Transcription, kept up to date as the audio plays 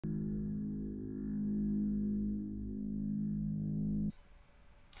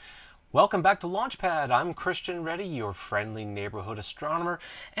Welcome back to Launchpad. I'm Christian Reddy, your friendly neighborhood astronomer,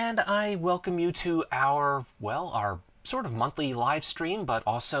 and I welcome you to our sort of monthly live stream, but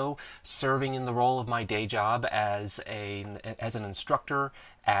also serving in the role of my day job as an instructor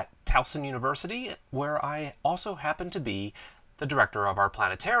at Towson University, where I also happen to be the director of our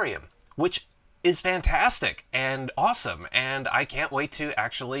planetarium, which is fantastic and awesome, and I can't wait to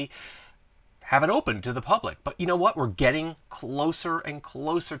actually have it open to the public. But you know what? We're getting closer and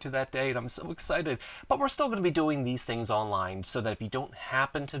closer to that day, and I'm so excited. But we're still going to be doing these things online, so that if you don't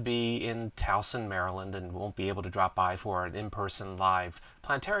happen to be in Towson, Maryland, and won't be able to drop by for an in-person live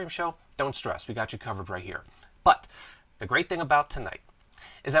planetarium show, don't stress. We got you covered right here. But the great thing about tonight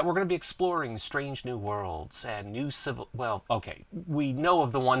is that we're going to be exploring strange new worlds and we know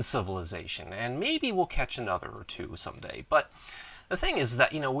of the one civilization, and maybe we'll catch another or two someday. But the thing is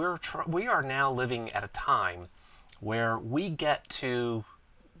that, we are now living at a time where we get to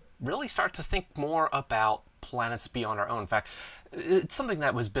really start to think more about planets beyond our own. In fact, it's something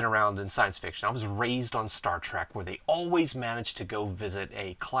that has been around in science fiction. I was raised on Star Trek, where they always managed to go visit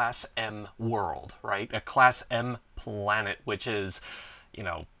a Class M world, right? A Class M planet, which is,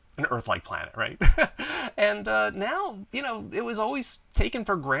 an Earth-like planet, right? And now, it was always taken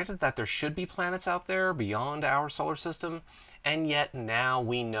for granted that there should be planets out there beyond our solar system. And yet now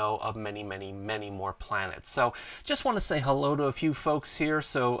we know of many, many, many more planets. So just want to say hello to a few folks here.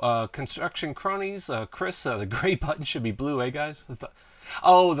 So construction cronies, Chris, the gray button should be blue, eh, guys?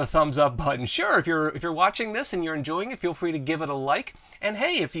 Oh, the thumbs up button. Sure, if you're watching this and you're enjoying it, feel free to give it a like. And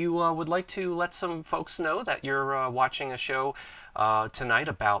hey, if you would like to let some folks know that you're watching a show tonight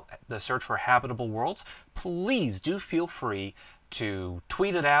about the search for habitable worlds, please do feel free to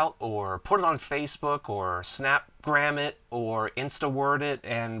tweet it out or put it on Facebook or Snapgram it or Insta-word it,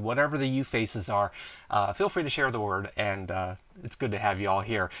 and whatever the you faces are, feel free to share the word, and it's good to have you all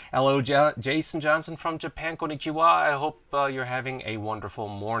here. Hello, Jason Johnson from Japan. Konnichiwa. I hope you're having a wonderful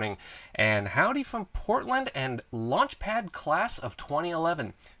morning. And howdy from Portland and Launchpad class of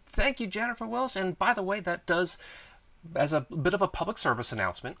 2011. Thank you, Jennifer Wills. And by the way, that does, as a bit of a public service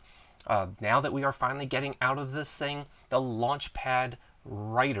announcement, now that we are finally getting out of this thing, the Launchpad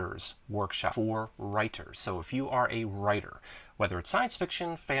Writers Workshop for writers. So if you are a writer, whether it's science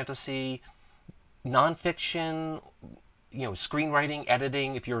fiction, fantasy, nonfiction, screenwriting,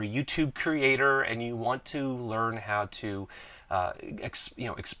 editing, if you're a YouTube creator and you want to learn how to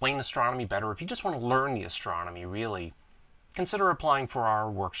explain astronomy better, if you just want to learn the astronomy, really, consider applying for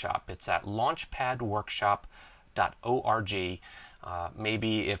our workshop. It's at launchpadworkshop.org.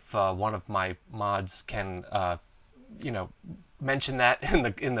 Maybe if one of my mods can, mention that in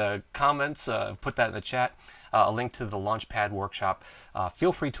the comments, put that in the chat, a link to the Launchpad workshop.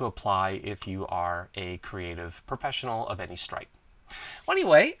 Feel free to apply if you are a creative professional of any stripe. Well,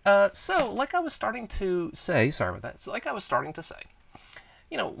 anyway, so like I was starting to say, sorry about that. So like I was starting to say,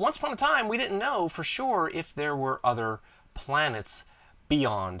 once upon a time we didn't know for sure if there were other planets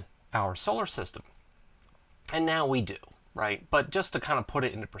beyond our solar system, and now we do. Right? But just to kind of put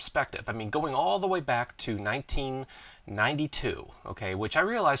it into perspective, I mean, going all the way back to 1992, okay, which I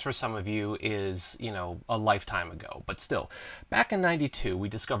realize for some of you is, a lifetime ago, but still, back in 92, we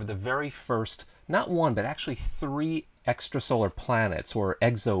discovered the very first, not one, but actually 3 extrasolar planets, or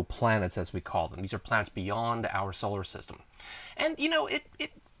exoplanets as we call them. These are planets beyond our solar system. And,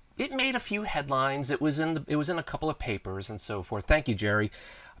 it made a few headlines. It was in a couple of papers and so forth. Thank you, Jerry.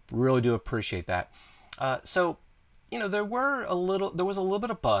 I really do appreciate that. There was a little bit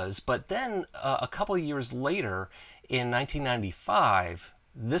of buzz, but then a couple of years later, in 1995,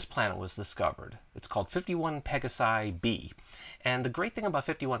 this planet was discovered. It's called 51 Pegasi b. And the great thing about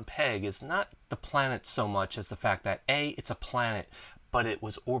 51 Peg is not the planet so much as the fact that, A, it's a planet, but it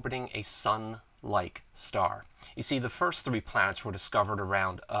was orbiting a sun-like star. You see, the first 3 planets were discovered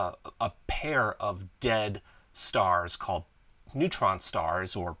around a pair of dead stars called neutron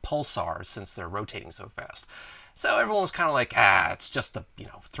stars, or pulsars, since they're rotating so fast. So everyone was kind of like, it's just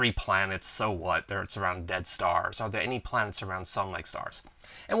 3 planets, so what? It's around dead stars. Are there any planets around sun-like stars?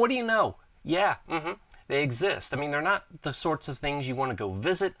 And what do you know? Yeah, they exist. I mean, they're not the sorts of things you want to go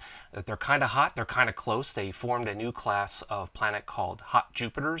visit. They're kind of hot. They're kind of close. They formed a new class of planet called hot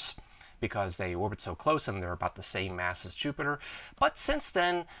Jupiters, because they orbit so close and they're about the same mass as Jupiter. But since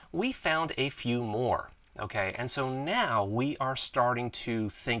then, we found a few more. Okay, and so now we are starting to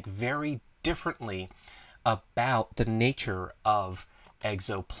think very differently about the nature of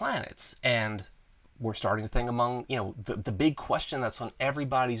exoplanets, and we're starting to think among, the big question that's on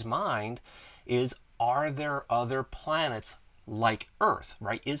everybody's mind is, are there other planets like Earth,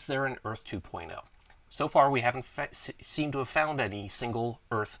 right? Is there an Earth 2.0? So far, we haven't seemed to have found any single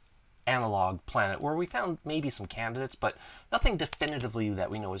Earth analog planet where we found maybe some candidates, but nothing definitively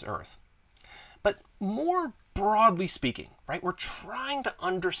that we know is Earth. But more broadly speaking, right, we're trying to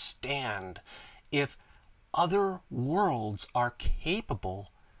understand if other worlds are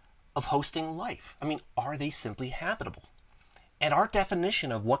capable of hosting life. I mean, are they simply habitable? And our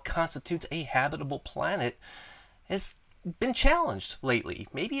definition of what constitutes a habitable planet has been challenged lately.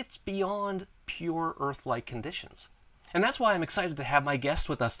 Maybe it's beyond pure Earth-like conditions. And that's why I'm excited to have my guest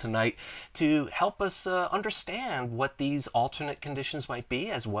with us tonight to help us understand what these alternate conditions might be,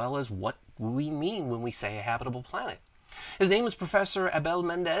 as well as what we mean when we say a habitable planet. His name is Professor Abel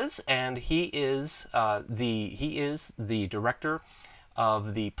Méndez, and he is the director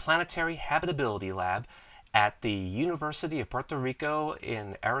of the Planetary Habitability Lab at the University of Puerto Rico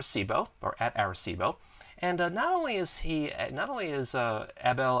in Arecibo, or at Arecibo. And not only is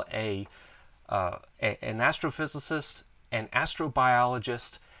Abel an astrophysicist, an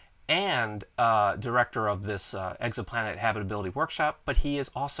astrobiologist, and director of this exoplanet habitability workshop, but he is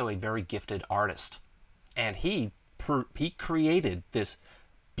also a very gifted artist. And he created this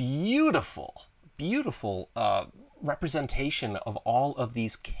beautiful, beautiful representation of all of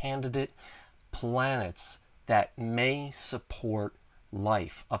these candidate planets that may support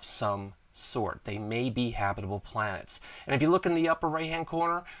life of some sort. They may be habitable planets. And if you look in the upper right-hand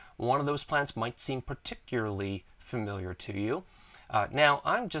corner, one of those planets might seem particularly familiar to you. Now,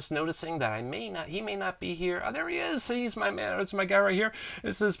 I'm just noticing that he may not be here. Oh, there he is. He's my man. It's my guy right here.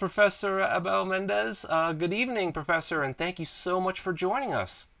 This is Professor Abel Méndez. Good evening, Professor, and thank you so much for joining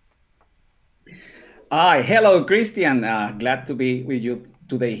us. Hi, hello, Christian. Glad to be with you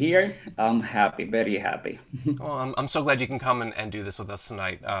today here. I'm happy, very happy. Well, I'm so glad you can come and do this with us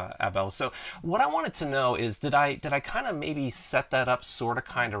tonight, Abel. So what I wanted to know is, did I kind of maybe set that up sort of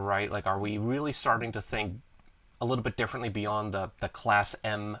kind of right? Like, are we really starting to think a little bit differently beyond the Class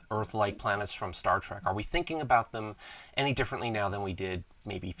M Earth-like planets from Star Trek? Are we thinking about them any differently now than we did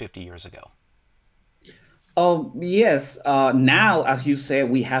maybe 50 years ago? Oh, yes. Now, as you said,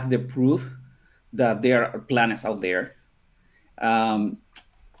 we have the proof that there are planets out there.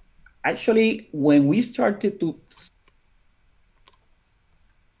 Actually, when we started to...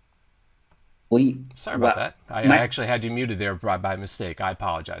 Sorry about that. I actually had you muted there by mistake. I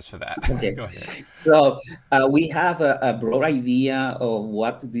apologize for that. Okay. Go ahead. So we have a broad idea of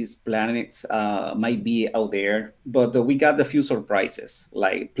what these planets might be out there, but we got a few surprises,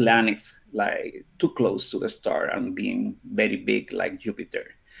 like planets like too close to the star and being very big like Jupiter,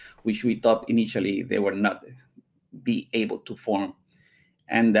 which we thought initially they were not be able to form.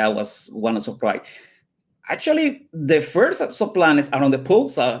 And that was one surprise. Actually, the first exoplanets around the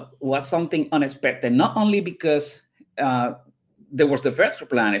pulsar was something unexpected, not only because there was the first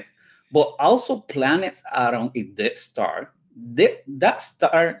planet, but also planets around the star.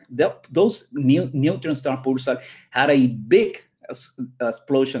 Those neutron star pulsar had a big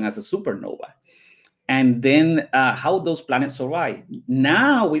explosion as a supernova. And then how those planets survive.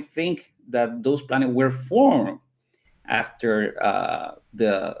 Now we think that those planets were formed after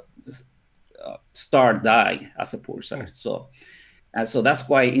the star died as a pulsar. So that's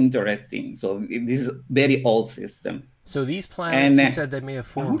quite interesting. So this is a very old system. So these planets, you said they may have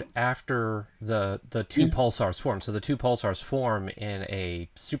formed after the two pulsars formed. So the two pulsars form in a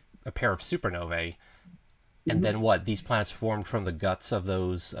pair of supernovae. And then what? These planets formed from the guts of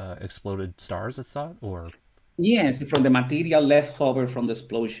those exploded stars, it's thought? Or... Yes, from the material left over from the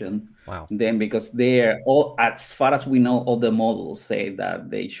explosion. Wow. Then because they're all, as far as we know, all the models say that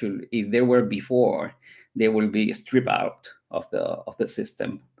they should, if they were before, they will be stripped out of the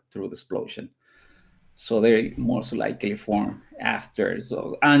system through the explosion. So they're most likely formed after.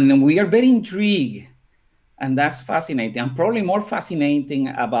 So, and we are very intrigued, and that's fascinating. And probably more fascinating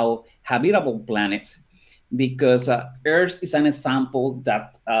about habitable planets, because Earth is an example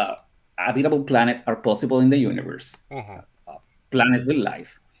that habitable planets are possible in the universe, planet with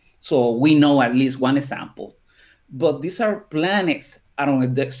life. So we know at least one example. But these are planets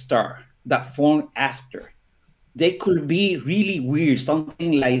around the star that form after. They could be really weird,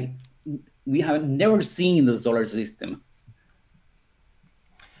 something like we have never seen in the solar system.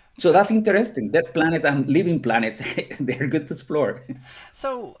 So that's interesting. That planet and living planets, they're good to explore.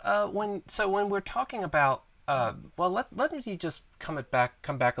 So when we're talking about well, let me just come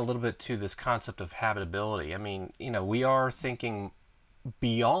back a little bit to this concept of habitability. I mean, you know, we are thinking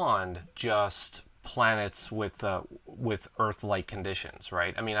beyond just planets with Earth-like conditions,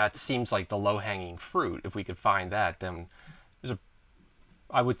 right? I mean, that seems like the low-hanging fruit. If we could find that, then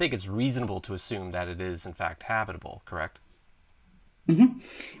I would think it's reasonable to assume that it is in fact habitable, correct?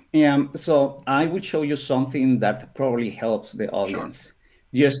 Yeah. So I will show you something that probably helps the audience. Sure.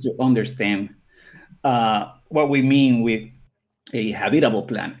 just to understand what we mean with a habitable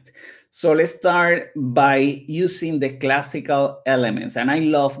planet. So let's start by using the classical elements. And I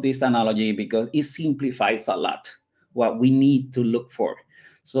love this analogy because it simplifies a lot what we need to look for.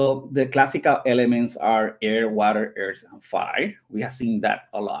 So the classical elements are air, water, earth, and fire. We have seen that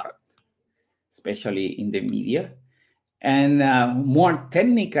a lot, especially in the media. And more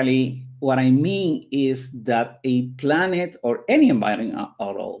technically, what I mean is that a planet or any environment at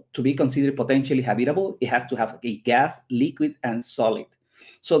all, to be considered potentially habitable, it has to have a gas, liquid, and solid.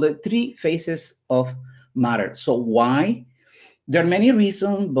 So the three phases of matter. So why? There are many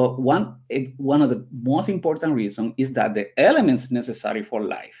reasons, but one of the most important reasons is that the elements necessary for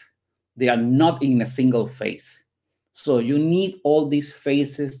life, they are not in a single phase. So you need all these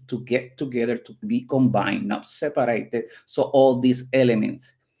phases to get together, to be combined, not separated. So all these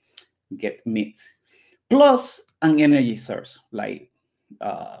elements get mixed. Plus an energy source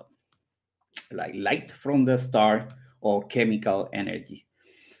uh, like light from the star or chemical energy.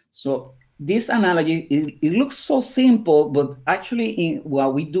 So this analogy, it looks so simple, but actually in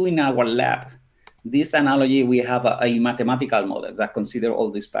what we do in our lab, this analogy, we have a mathematical model that consider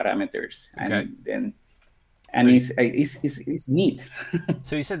all these parameters. Okay. And it's neat.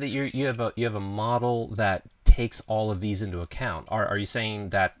 So you said that you have a model that takes all of these into account. Are you saying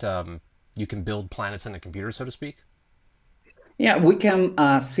that you can build planets in a computer, so to speak? Yeah, we can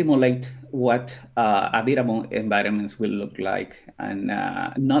simulate what habitable environments will look like, and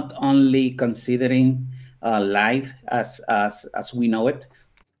not only considering life as we know it,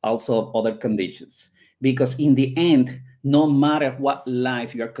 also other conditions. Because in the end, no matter what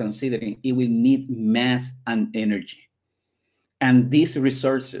life you're considering, it will need mass and energy. And these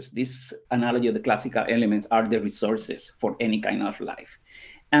resources, this analogy of the classical elements, are the resources for any kind of life.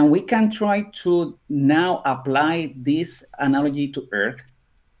 And we can try to now apply this analogy to Earth.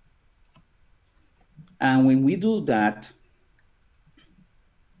 And when we do that,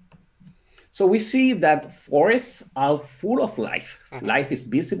 so we see that forests are full of life. Mm-hmm. Life is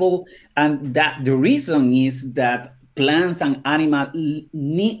visible. And that the reason is that plants and animals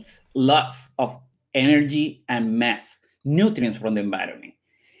need lots of energy and mass, nutrients from the environment.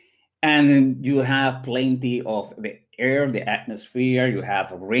 And you have plenty of the air, the atmosphere, you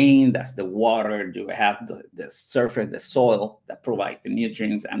have rain, that's the water, you have the surface, the soil that provides the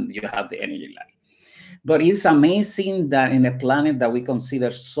nutrients, and you have the energy life. But it's amazing that in a planet that we consider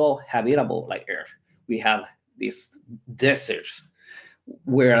so habitable like Earth, we have these deserts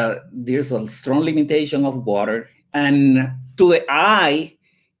where there's a strong limitation of water. And to the eye,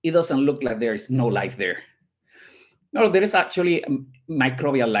 it doesn't look like there is no life there. No, there is actually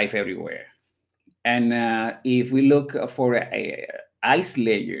microbial life everywhere. And if we look for ice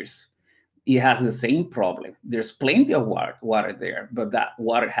layers, it has the same problem. There's plenty of water there, but that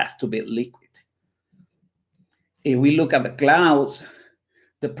water has to be liquid. If we look at the clouds,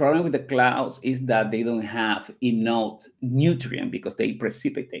 the problem with the clouds is that they don't have enough nutrient because they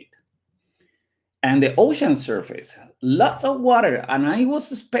precipitate. And the ocean surface, lots of water. And I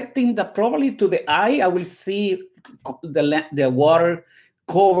was expecting that probably to the eye, I will see the water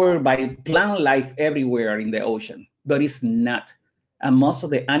covered by plant life everywhere in the ocean, but it's not. And most of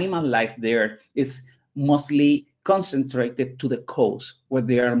the animal life there is mostly concentrated to the coast where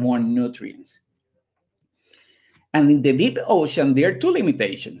there are more nutrients. And in the deep ocean, there are two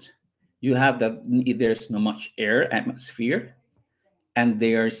limitations. You have that there's not much air, atmosphere, and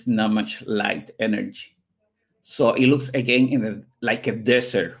there's not much light energy. So it looks again like a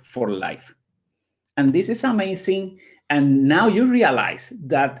desert for life. And this is amazing. And now you realize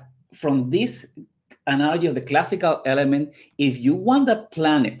that from this analogy of the classical element, if you want a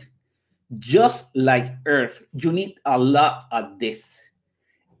planet just like Earth, you need a lot of this.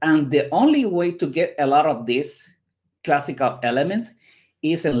 And the only way to get a lot of these classical elements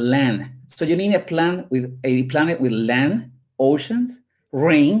is a land. So you need a planet with land, oceans,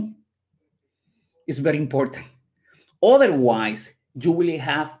 rain. Is very important. Otherwise, you will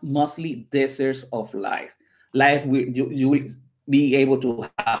have mostly deserts of life. You will be able to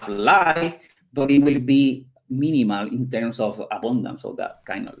have life, but it will be minimal in terms of abundance of that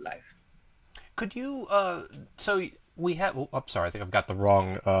kind of life. Could you, so we have, oh, I'm sorry, I think I've got the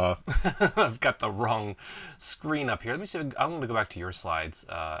wrong, I've got the wrong screen up here. Let me see, I'm going to go back to your slides,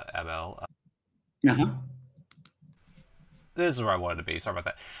 Abel. Uh-huh. This is where I wanted to be. Sorry about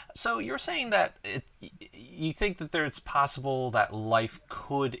that. So you're saying that you think that it's possible that life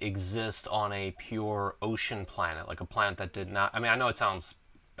could exist on a pure ocean planet, like a planet that did not. I mean, I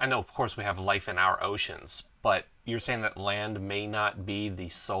know of course we have life in our oceans, but you're saying that land may not be the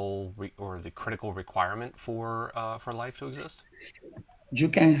sole or the critical requirement for life to exist? You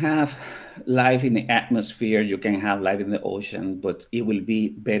can have life in the atmosphere, you can have life in the ocean, but it will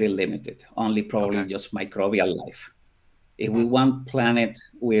be very limited, only probably Okay. just microbial life. If we Hmm. want planet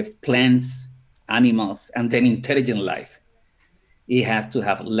with plants, animals, and then intelligent life, it has to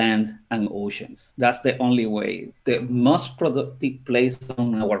have land and oceans. That's the only way. The most productive place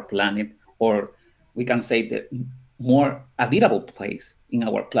on our planet, or we can say the more habitable place in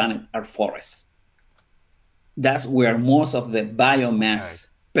our planet, are forests. That's where most of the Okay. biomass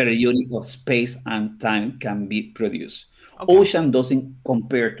per unit of space and time can be produced. Okay. Ocean doesn't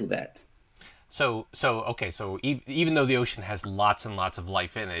compare to that. So even though the ocean has lots and lots of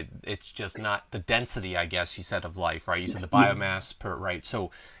life in it, it's just not the density, I guess you said, of life, right? You said the Yeah. biomass per, right?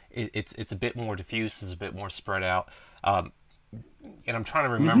 So it's a bit more diffuse, it's a bit more spread out. Um, and I'm trying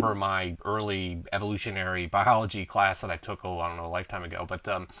to remember Mhm. my early evolutionary biology class that I took, oh, I don't know, a lifetime ago. But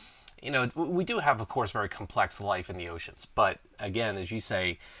we do have, of course, very complex life in the oceans. But again, as you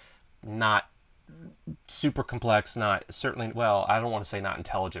say, not super complex, not certainly, well, I don't want to say not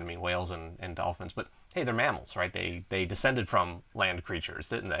intelligent. I mean, whales and dolphins, but hey, they're mammals, right? They descended from land creatures,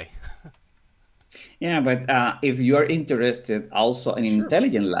 didn't they? Yeah, but if you're interested also in Sure.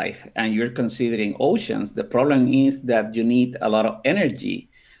 intelligent life and you're considering oceans, the problem is that you need a lot of energy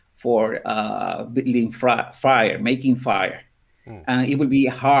for building fire, making fire. Hmm. And it will be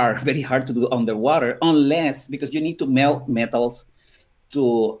hard, very hard to do underwater, unless because you need to melt metals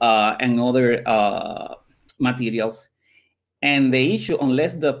to and other materials. And the issue,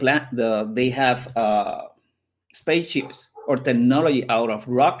 unless they have spaceships or technology out of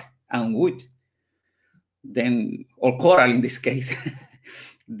rock and wood, then or coral in this case,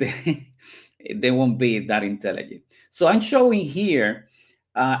 they, they won't be that intelligent. So I'm showing here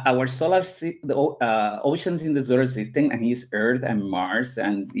our the oceans in the solar system, and here's Earth and Mars,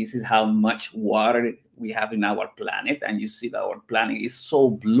 and this is how much water we have in our planet. And you see that our planet is so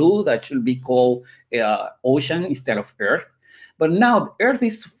blue that should be called ocean instead of Earth. But now Earth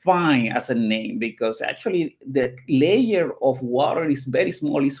is fine as a name because actually the layer of water is very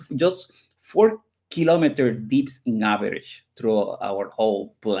small. It's just 4 kilometer deep in average through our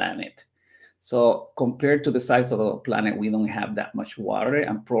whole planet. So compared to the size of the planet, we don't have that much water,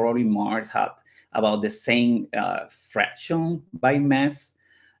 and probably Mars had about the same fraction by mass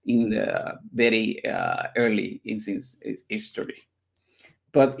in the very early in its history.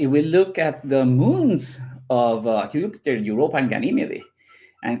 But if we look at the moons of Jupiter, Europa, and Ganymede,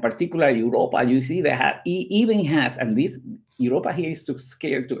 and in particular Europa, you see that it even has, and this Europa here is too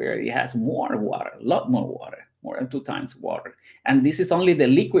scared to Earth. It has more water, a lot more water, more than 2 times water. And this is only the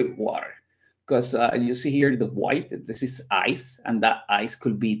liquid water, because you see here the white, this is ice, and that ice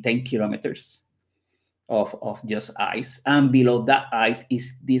could be 10 kilometers of just ice. And below that ice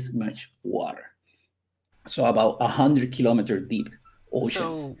is this much water. So about 100-kilometer deep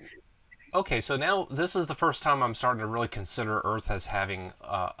oceans. So okay, so now this is the first time I'm starting to really consider Earth as having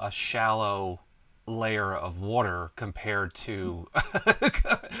a shallow layer of water compared to.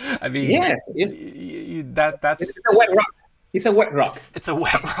 I mean, Yes, it's that's a wet rock. It's a wet rock. it's a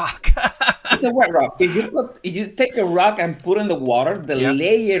wet rock. It's a wet rock. If you take a rock and put in the water, the Yep.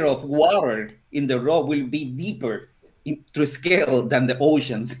 layer of water in the rock will be deeper to scale than the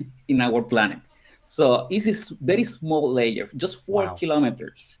oceans in our planet. So it's a very small layer, just four Wow.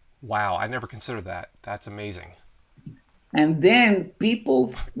 kilometers. Wow. I never considered that. That's amazing. And then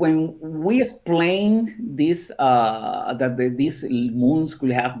people, when we explain this, these moons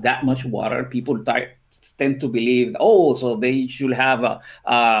could have that much water, people tend to believe, oh, so they should have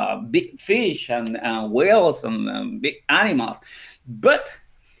big fish and whales and big animals. But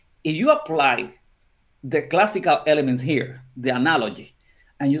if you apply the classical elements here, the analogy,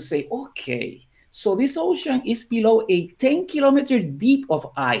 and you say, okay, so this ocean is below a 10-kilometer deep of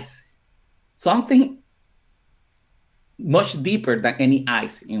ice, something much deeper than any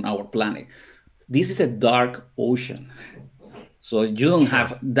ice in our planet. This is a dark ocean, so you don't Sure.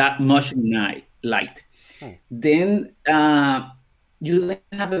 have that much light. Hmm. Then you don't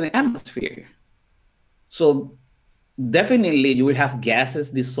have an atmosphere. So definitely you will have gases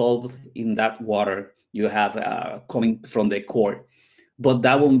dissolved in that water you have coming from the core, but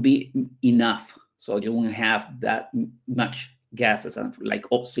that won't be enough. So you won't have that much gases and like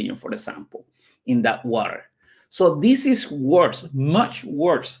oxygen, for example, in that water. So this is worse, much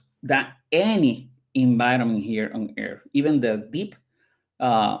worse than any environment here on Earth. Even the deep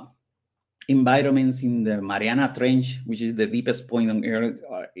uh, environments in the Mariana Trench, which is the deepest point on Earth,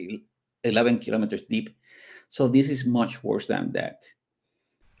 are 11 kilometers deep. So this is much worse than that.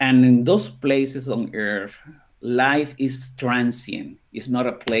 And in those places on Earth, life is transient. It's not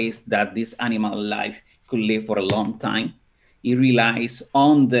a place that this animal life could live for a long time. It relies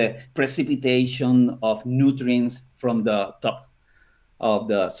on the precipitation of nutrients from the top of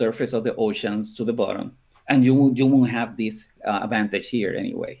the surface of the oceans to the bottom. And you won't have this advantage here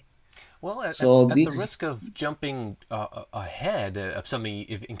anyway. Well, So at the this, risk of jumping ahead of something,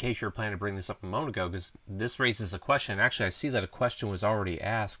 in case you were planning to bring this up a moment ago, because this raises a question. Actually, I see that a question was already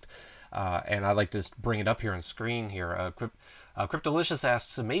asked, and I'd like to just bring it up here on screen here. Cryptolicious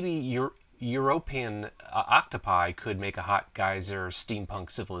asks, so maybe European octopi could make a hot geyser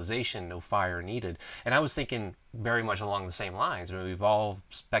steampunk civilization, no fire needed. And I was thinking very much along the same lines. I mean, we've all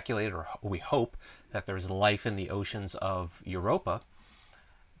speculated, or we hope, that there's life in the oceans of Europa,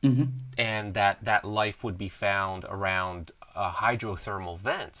 and that life would be found around hydrothermal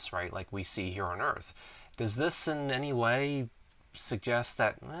vents, right, like we see here on Earth. Does this in any way suggest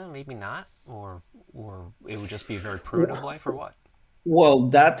that maybe not, or it would just be a very primitive life, or what? well,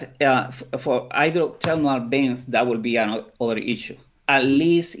 that for hydrothermal vents, that will be another issue. At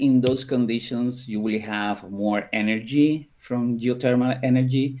least in those conditions, you will have more energy from geothermal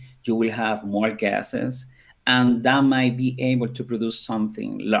energy. You will have more gases, and that might be able to produce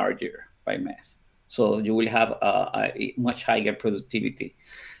something larger by mass. So you will have a much higher productivity.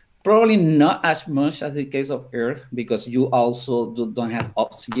 Probably not as much as the case of Earth, because you also don't have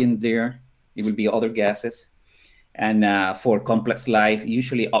oxygen there. It will be other gases. And for complex life,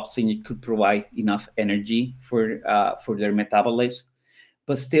 usually oxygen could provide enough energy for their metabolism,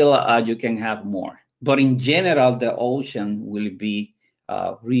 but still you can have more. But in general, the ocean will be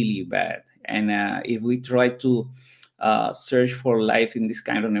really bad. And if we try to search for life in this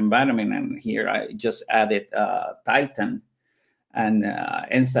kind of environment, and here I just added Titan and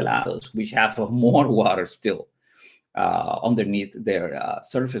Enceladus, which have more water still underneath their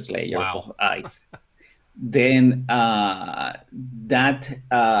surface layer of ice, then that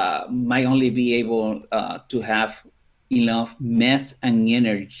might only be able to have enough mass and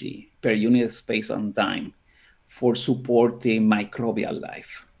energy per unit of space and time for supporting microbial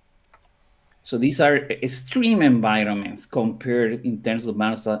life. So these are extreme environments compared in terms of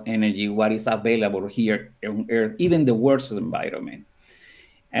mass and energy, what is available here on Earth, even the worst environment.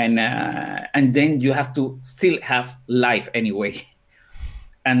 And then you have to still have life anyway.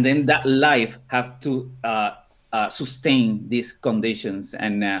 And then that life have to sustain these conditions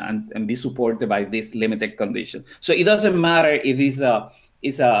and be supported by this limited condition. So it doesn't matter if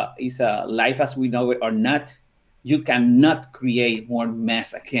it's a life as we know it or not. You cannot create more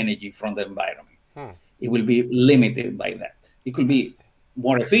mass energy from the environment. It will be limited by that. It could be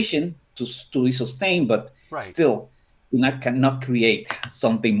more efficient to be sustained, but still, you cannot create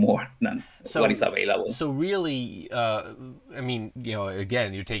something more than what is available. So really, I mean, you know,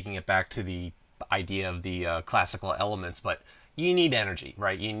 again, you're taking it back to the idea of the classical elements, but you need energy,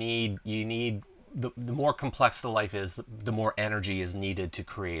 right? You need the more complex the life is, the more energy is needed to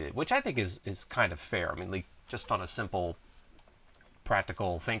create it, which I think is kind of fair. I mean, like, just on a simple,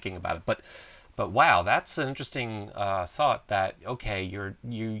 practical thinking about it, but wow, that's an interesting thought. That okay,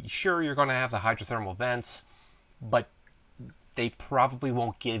 you sure you're going to have the hydrothermal vents, but they probably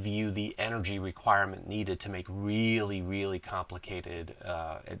won't give you the energy requirement needed to make really, really complicated,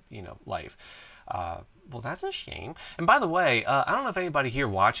 life. Well, that's a shame. And by the way, I don't know if anybody here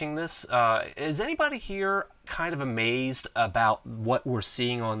watching this, is anybody here kind of amazed about what we're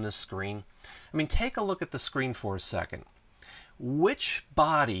seeing on this screen? I mean, take a look at the screen for a second. Which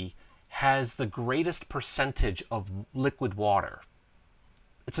body has the greatest percentage of liquid water?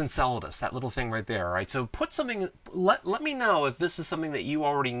 It's Enceladus, that little thing right there, right? So put something, let me know if this is something that you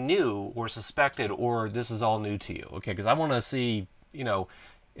already knew or suspected, or this is all new to you, okay? Because I want to see, you know,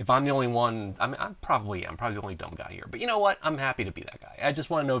 if I'm the only one. I mean, I'm probably the only dumb guy here. But you know what? I'm happy to be that guy. I just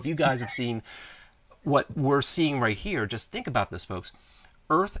want to know if you guys have seen what we're seeing right here. Just think about this, folks.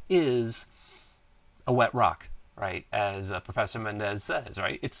 Earth is a wet rock, right? As Professor Méndez says,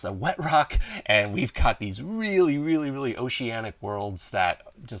 right? It's a wet rock, and we've got these really, really, really oceanic worlds that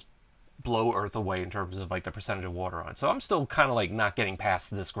just blow Earth away in terms of like the percentage of water on it. So I'm still kind of like not getting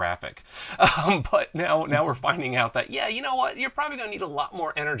past this graphic. But now we're finding out that, yeah, you know what? You're probably going to need a lot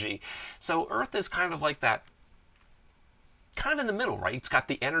more energy. So Earth is kind of like that, kind of in the middle, right? It's got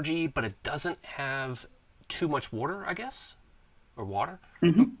the energy, but it doesn't have too much water, I guess, or water.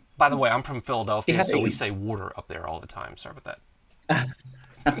 By the way, I'm from Philadelphia, so we say water up there all the time. Sorry about that.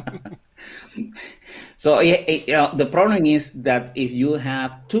 So the problem is that if you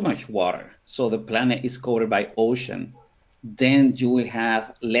have too much water, so the planet is covered by ocean, then you will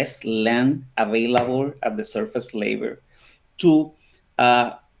have less land available at the surface layer to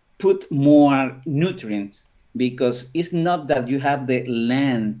put more nutrients because it's not that you have the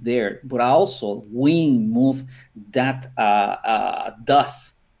land there, but also wind moves that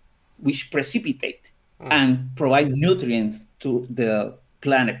dust, which precipitate and provide nutrients to the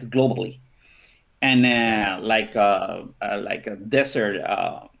planet globally, and like a desert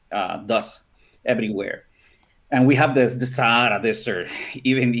dust everywhere. And we have the Sahara Desert,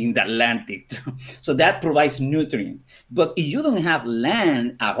 even in the Atlantic. So that provides nutrients. But if you don't have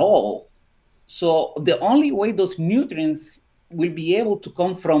land at all, so the only way those nutrients will be able to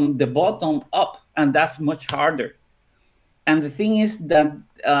come from the bottom up, and that's much harder. And the thing is that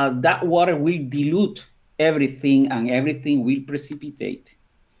that water will dilute everything, and everything will precipitate.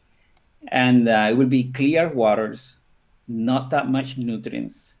 And it will be clear waters, not that much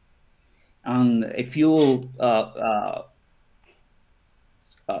nutrients. And a few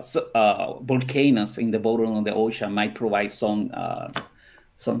volcanoes in the bottom of the ocean might provide some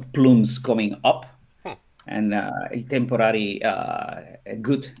plumes coming up, and a temporary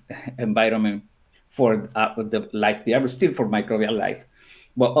good environment for the life there, but still for microbial life.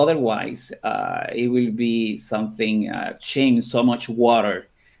 But otherwise, it will be something change so much water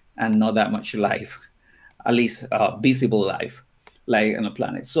and not that much life, at least visible life, like on a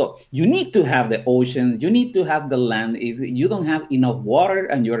planet. So you need to have the oceans, you need to have the land. If you don't have enough water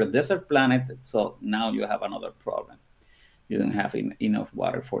and you're a desert planet, so now you have another problem. You don't have enough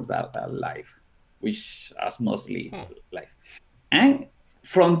water for that life, which is mostly life. And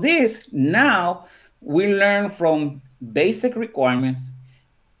from this, now we learn from basic requirements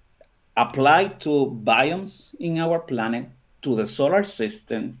applied to biomes in our planet, to the solar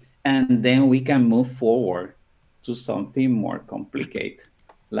system, and then we can move forward to something more complicated,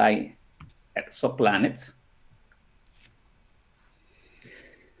 like exoplanets.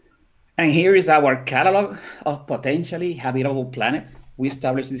 And here is our catalog of potentially habitable planets. We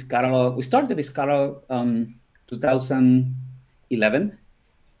established this catalog. We started this catalog 2011.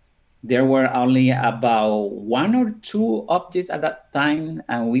 There were only about 1 or 2 objects at that time,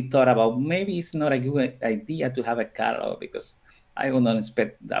 and we thought about maybe it's not a good idea to have a catalog, because I don't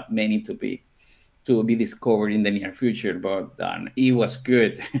expect that many to be discovered in the near future. But it was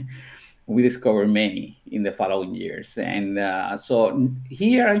good. We discovered many in the following years. And so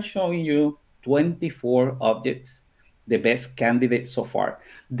here I'm showing you 24 objects, the best candidates so far.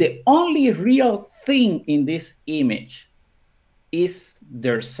 The only real thing in this image is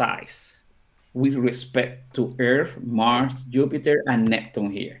their size with respect to Earth, Mars, Jupiter, and Neptune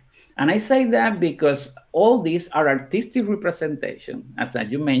here. And I say that because all these are artistic representation. As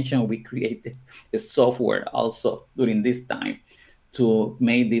you mentioned, we created a software also during this time to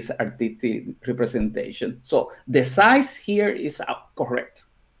make this artistic representation. So the size here is correct.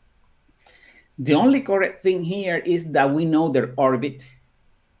 The only correct thing here is that we know their orbit,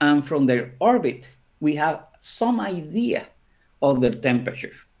 and from their orbit, we have some idea of their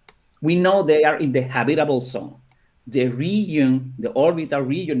temperature. We know they are in the habitable zone, the region, the orbital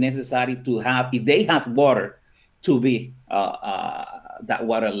region necessary to have, if they have water, to be that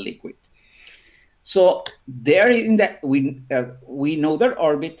water liquid. So they're in that, we know their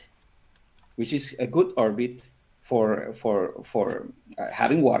orbit, which is a good orbit for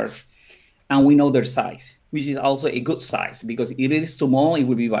having water, and we know their size, which is also a good size, because if it is small, it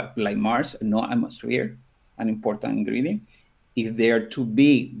would be like Mars, no atmosphere, an important ingredient. If they are too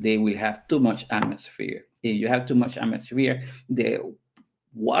big, they will have too much atmosphere. If you have too much atmosphere, the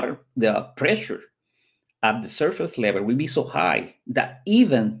water, the pressure at the surface level will be so high that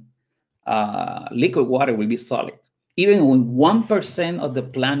even liquid water will be solid. Even when 1% of the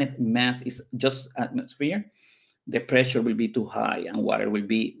planet mass is just atmosphere, the pressure will be too high, and water will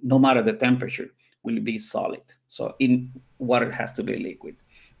be, no matter the temperature, will be solid. So water has to be liquid.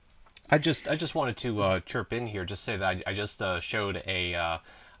 I just wanted to chirp in here, just say that I just showed a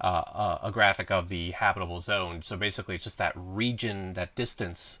graphic of the habitable zone. So basically, it's just that region, that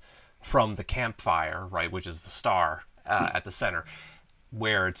distance from the campfire, right, which is the star at the center,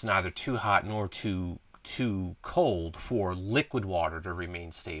 where it's neither too hot nor too cold for liquid water to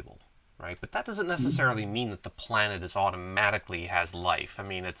remain stable, right? But that doesn't necessarily mean that the planet is automatically has life. I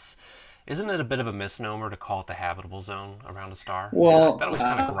mean, isn't it a bit of a misnomer to call it the habitable zone around a star? Well, that was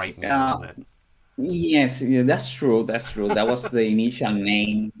kind of gripe me a little bit. Yes, yeah, that's true. That's true. That was the initial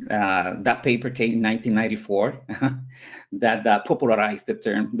name. That paper came in 1994 that popularized the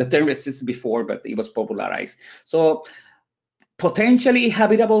term. The term exists before, but it was popularized. So potentially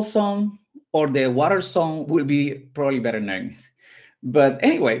habitable zone or the water zone will be probably better names. But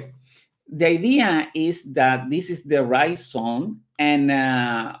anyway, the idea is that this is the right zone,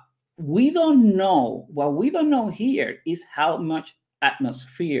 and we don't know. What we don't know here is how much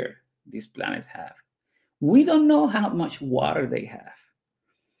atmosphere these planets have. We don't know how much water they have.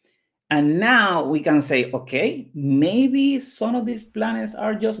 And now we can say, okay, maybe some of these planets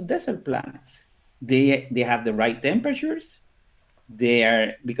are just desert planets. They have the right temperatures. They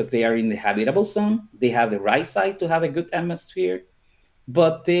are, because they are in the habitable zone. They have the right size to have a good atmosphere,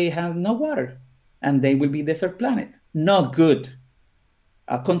 but they have no water, and they will be desert planets. Not good.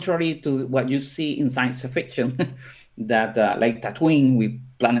 Contrary to what you see in science fiction, that like Tatooine with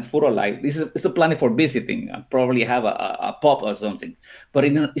planet full of life. It's a planet for visiting. Probably have a pub or something, but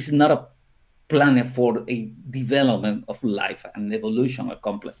it's not a planet for a development of life and evolution of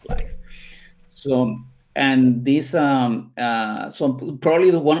complex life. So, and this, so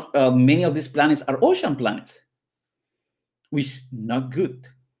probably many of these planets are ocean planets, which is not good.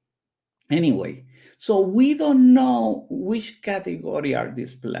 Anyway, so we don't know which category are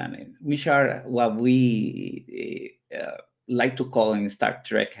these planets, which are what we like to call in Star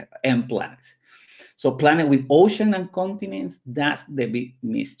Trek M planets. So planet with ocean and continents, that's the big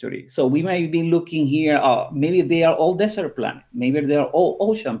mystery. So we may be looking here, maybe they are all desert planets, maybe they are all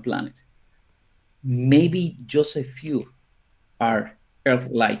ocean planets. Maybe just a few are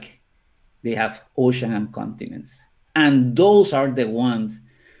Earth-like. They have ocean and continents. And those are the ones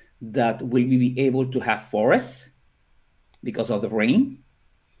that will be able to have forests because of the rain.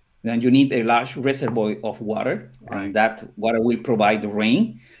 Then you need a large reservoir of water, right. and that water will provide the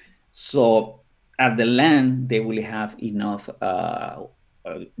rain. So at the land, they will have enough.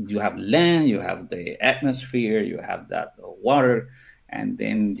 You have land, you have the atmosphere, you have that water, and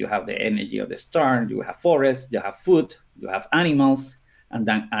then you have the energy of the star. You have forests, you have food, you have animals, and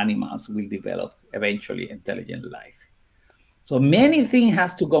then animals will develop eventually intelligent life. So many things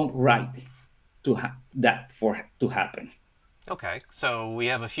has to go right to to happen. Okay, so we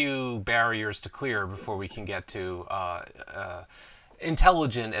have a few barriers to clear before we can get to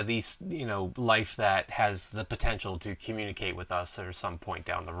intelligent, at least, life that has the potential to communicate with us at some point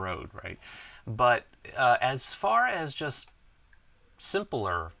down the road, right? But as far as just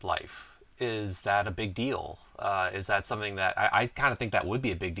simpler life, is that a big deal? Is that something that I kind of think that would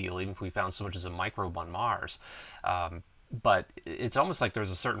be a big deal, even if we found so much as a microbe on Mars? But it's almost like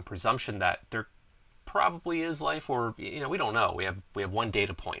there's a certain presumption that there probably is life, or we don't know. We have one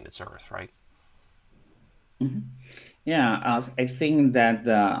data point. It's Earth, right? Mm-hmm. Yeah, I think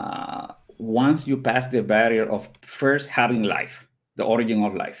that once you pass the barrier of first having life, the origin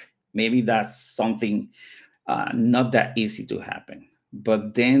of life, maybe that's something not that easy to happen.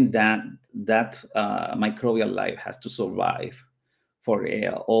 But then that microbial life has to survive for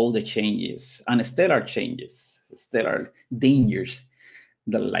all the changes and stellar changes, stellar dangers,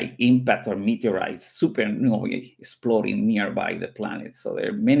 the like impact or meteorites, supernovae exploding nearby the planet. So there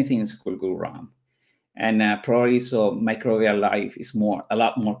are many things could go wrong. And probably so microbial life is a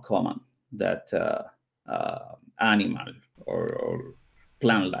lot more common than animal or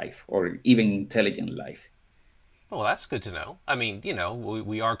plant life or even intelligent life. Well, that's good to know. I mean,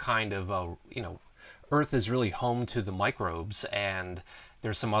 we are kind of, Earth is really home to the microbes, and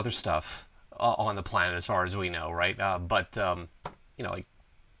there's some other stuff on the planet as far as we know, right? But like,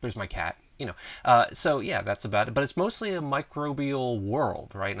 there's my cat. So yeah, that's about it. But it's mostly a microbial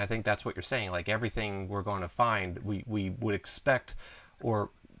world, right? And I think that's what you're saying. Like everything we're going to find, we would expect, or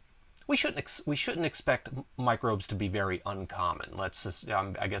we shouldn't expect microbes to be very uncommon. Let's just,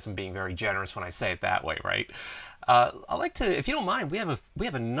 I guess I'm being very generous when I say it that way, right? I'd like to, if you don't mind, we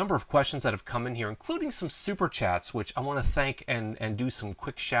have a number of questions that have come in here, including some super chats, which I want to thank and do some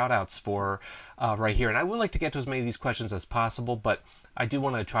quick shout outs for right here. And I would like to get to as many of these questions as possible, but I do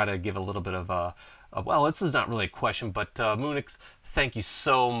want to try to give a little bit of well, this is not really a question, but Munich, thank you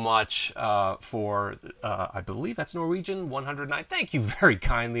so much for, I believe that's Norwegian 109. Thank you very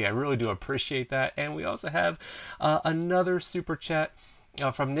kindly. I really do appreciate that. And we also have another super chat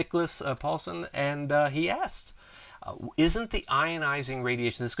from Nicholas Paulson, and he asked, isn't the ionizing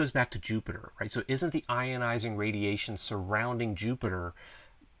radiation, this goes back to Jupiter, right? So isn't the ionizing radiation surrounding Jupiter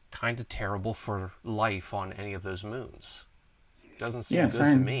kind of terrible for life on any of those moons? Doesn't seem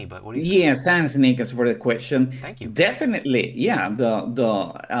good to me, but what do you think? Yeah, thanks, Nick, for the question. Thank you. Definitely, yeah.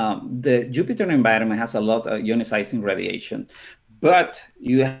 The Jupiter environment has a lot of ionizing radiation, but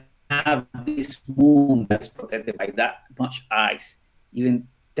you have this moon that's protected by that much ice, even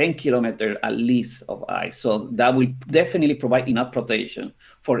 10 kilometers at least of ice. So that will definitely provide enough protection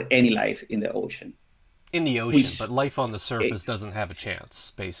for any life in the ocean. In the ocean, but life on the surface doesn't have a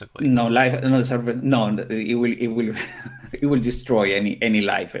chance, basically. No, life on the surface. No, it will destroy any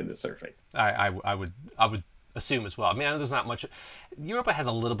life at the surface. I would assume as well. I mean, I know there's not much. Europa has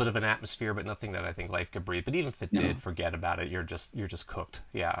a little bit of an atmosphere, but nothing that I think life could breathe. But even if it did, forget about it. You're just cooked.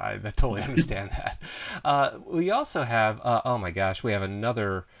 Yeah, I totally understand that. We also have, oh my gosh, we have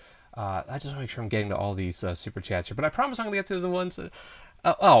another. I just want to make sure I'm getting to all these super chats here, but I promise I'm going to get to the ones.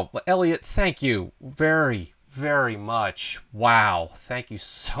 Oh, Elliot, thank you very, very much. Wow, thank you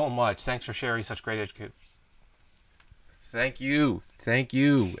so much. Thanks for sharing such great education. Thank you,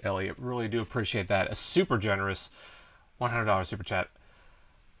 Elliot. Really do appreciate that. A super generous $100 super chat.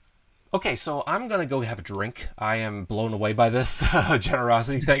 Okay, so I'm gonna go have a drink. I am blown away by this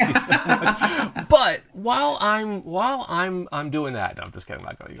generosity. Thank you so much. But while I'm doing that, no, I'm just kidding. I'm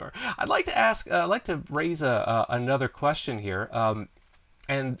not going anywhere. I'd like to ask. I'd like to raise another question here.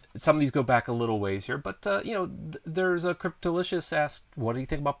 And some of these go back a little ways here, but you know, there's a Cryptolicious asked, "What do you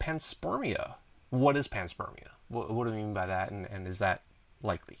think about panspermia? What is panspermia? What do you mean by that? And is that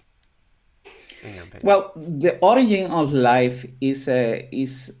likely?" Well, the origin of life is a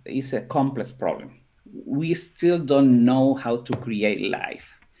complex problem. We still don't know how to create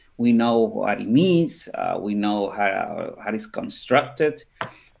life. We know what it means. We know how it's constructed,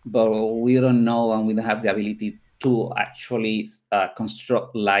 but we don't know, and we don't have the ability to actually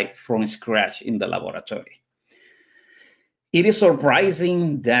construct life from scratch in the laboratory. It is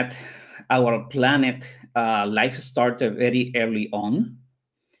surprising that our planet life started very early on.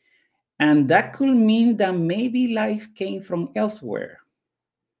 And that could mean that maybe life came from elsewhere.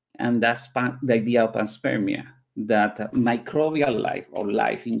 And that's the idea of panspermia, that microbial life or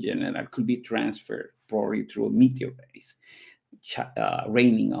life in general could be transferred probably through meteorites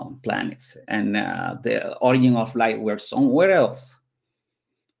raining on planets. And the origin of life were somewhere else.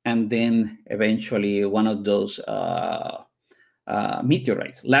 And then eventually one of those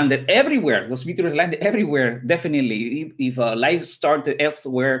meteorites landed everywhere. Those meteorites landed everywhere, definitely. If life started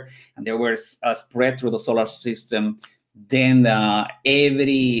elsewhere and there was a spread through the solar system, then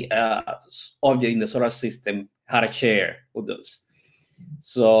every object in the solar system had a share of those.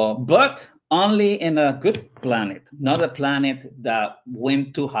 So, but only in a good planet, not a planet that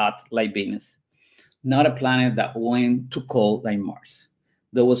went too hot like Venus, not a planet that went too cold like Mars.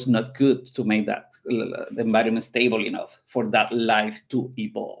 That was not good to make that the environment stable enough for that life to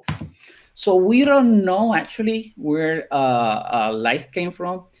evolve. So we don't know actually where life came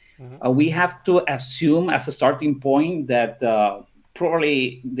from. We have to assume as a starting point that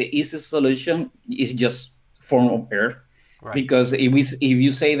probably the easiest solution is just form of Earth. Right. Because if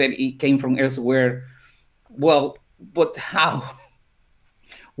you say that it came from elsewhere, well, but how?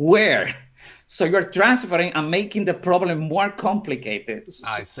 Where? So you're transferring and making the problem more complicated.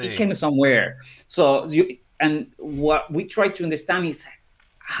 I see. It came somewhere. So and what we try to understand is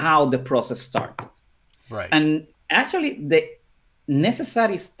how the process started. Right. And actually, the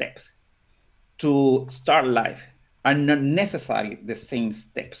necessary steps to start life are not necessarily the same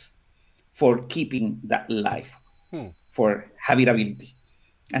steps for keeping that life, for habitability.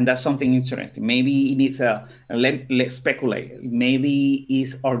 And that's something interesting. Maybe it needs let's speculate. Maybe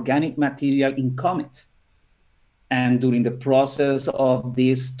it's organic material in comets. And during the process of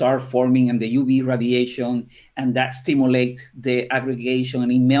this start forming and the UV radiation, and that stimulates the aggregation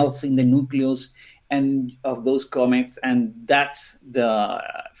and it melts in the nucleus and of those comets. And that's the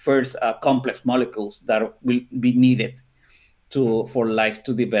first complex molecules that will be needed for life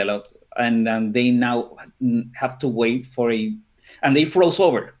to develop. And they now have to wait for and they froze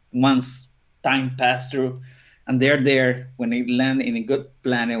over once time passed through, and they're there when they land in a good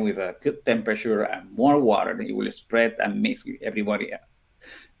planet with a good temperature and more water. It will spread and mix with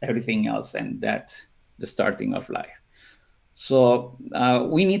everything else, and that's the starting of life. So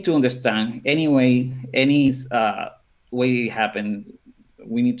we need to understand any way it happened.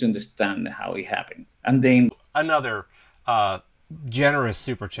 We need to understand how it happened, and then another. Generous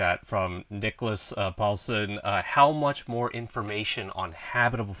super chat from Nicholas Paulson. How much more information on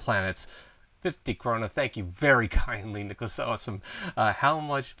habitable planets? 50 krona. Thank you very kindly, Nicholas. Awesome. How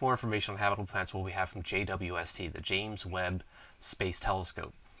much more information on habitable planets will we have from JWST, the James Webb Space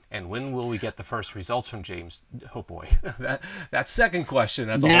Telescope? And when will we get the first results from James? Oh boy, that second question.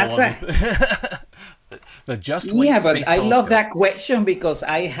 That's a whole other. The Just Wait Space Telescope. I love that question because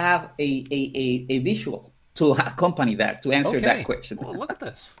I have a visual to accompany that, to answer that question. Well, look at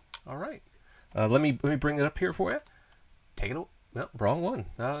this. All right. Let me bring it up here for you. Take it away. No, wrong one.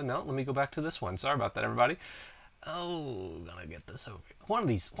 No, let me go back to this one. Sorry about that, everybody. Oh, gonna get this over. One of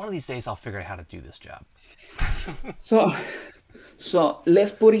these days I'll figure out how to do this job. So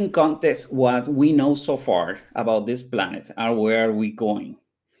let's put in context what we know so far about this planet and where are we going.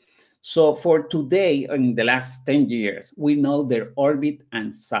 So for today, in the last 10 years, we know their orbit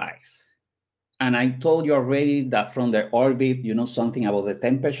and size. And I told you already that from the orbit, you know something about the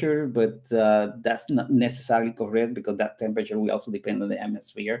temperature, but that's not necessarily correct because that temperature will also depend on the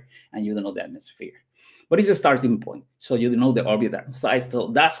atmosphere, and you don't know the atmosphere. But it's a starting point. So you know the orbit and size. So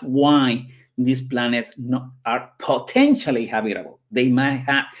that's why these planets are potentially habitable. They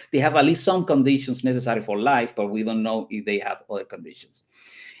have at least some conditions necessary for life, but we don't know if they have other conditions.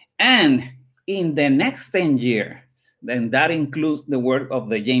 And in the next 10 years, then that includes the work of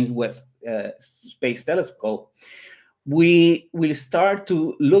the James Webb Space Telescope, we will start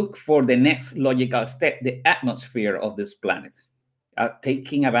to look for the next logical step, the atmosphere of this planet.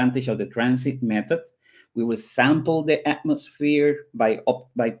 Taking advantage of the transit method, we will sample the atmosphere by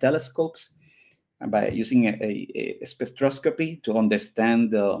telescopes, by using a spectroscopy to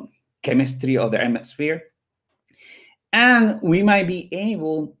understand the chemistry of the atmosphere. And we might be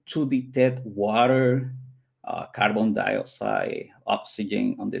able to detect water, carbon dioxide,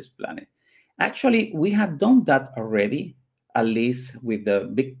 oxygen on this planet. Actually, we have done that already, at least with the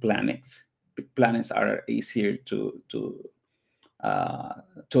big planets. Big planets are easier to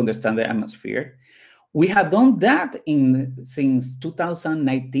understand the atmosphere. We have done that since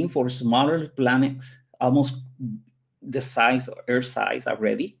 2019 for smaller planets, almost the size of Earth size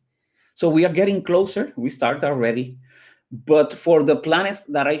already. So we are getting closer. We started already. But for the planets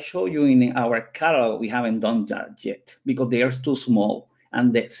that I show you in our catalog, we haven't done that yet because they are too small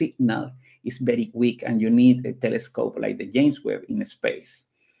and the signal is very weak, and you need a telescope like the James Webb in space.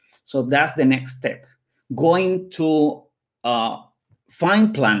 So that's the next step. Going to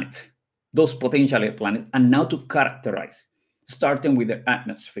find planets, those potential planets, and now to characterize, starting with the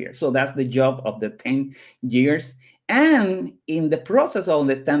atmosphere. So that's the job of the 10 years. And in the process of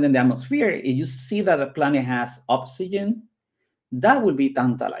understanding the atmosphere, if you see that a planet has oxygen, that will be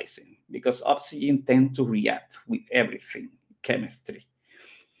tantalizing because oxygen tends to react with everything, chemistry.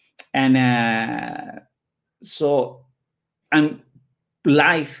 And and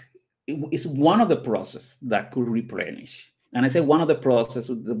life is one of the processes that could replenish. And I say one of the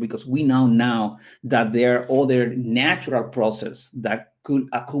processes because we know now that there are other natural processes that could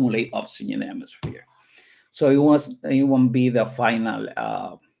accumulate oxygen in the atmosphere. So it won't be the final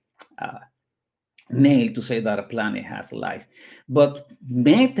nail to say that a planet has life. But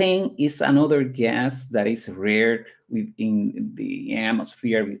methane is another gas that is rare within the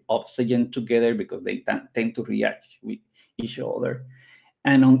atmosphere with oxygen together because they tend to react with each other.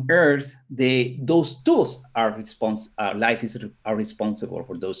 And on Earth, those two are responsible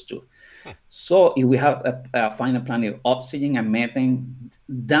for those two. So if we have a final planet of oxygen and methane,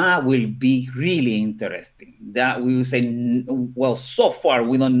 that will be really interesting. That we will say, well, so far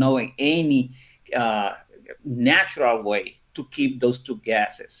we don't know any natural way to keep those two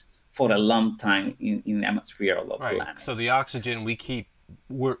gases for a long time in the atmosphere of the planet. So the oxygen we keep,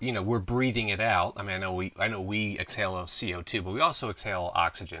 we're breathing it out. I mean, I know we exhale CO2, but we also exhale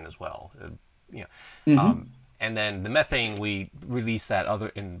oxygen as well. And then the methane we release that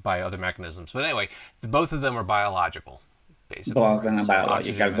by other mechanisms. But anyway, both of them are biological, basically. Both of them are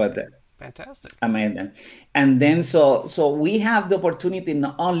biological, but fantastic. Amazing. And then so we have the opportunity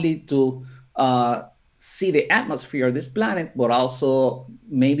not only to see the atmosphere of this planet, but also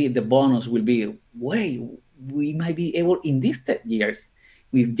maybe the bonus will be, we might be able in these 10 years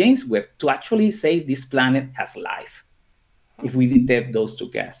with James Webb to actually say this planet has life if we detect those two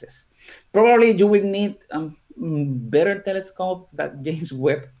gases. Probably you will need better telescopes than James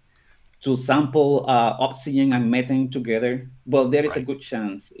Webb to sample oxygen and methane together, but there is a good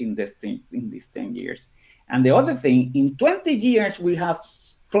chance in these 10 years. And the other thing, in 20 years, we have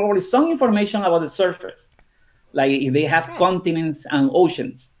probably some information about the surface, like if they have continents and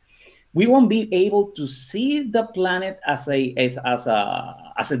oceans. We won't be able to see the planet as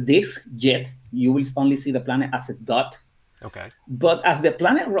a disk yet. You will only see the planet as a dot. Okay. But as the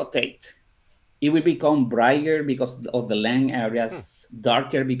planet rotates, it will become brighter because of the land areas,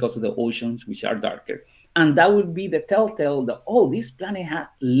 darker because of the oceans, which are darker. And that would be the telltale that, this planet has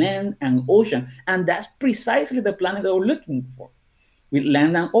land and ocean. And that's precisely the planet that we're looking for, with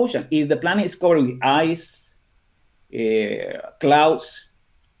land and ocean. If the planet is covered with ice, clouds,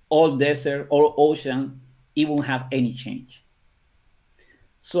 all desert, all ocean, it won't have any change.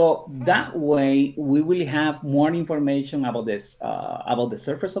 So that way, we will have more information about this, about the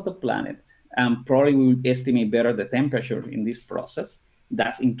surface of the planet, and probably we will estimate better the temperature in this process.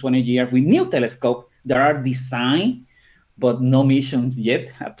 That's in 20 years with new telescopes that are designed, but no missions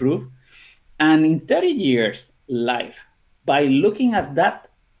yet approved. And in 30 years, life, by looking at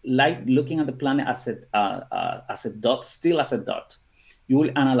that light, looking at the planet as a dot, still as a dot, you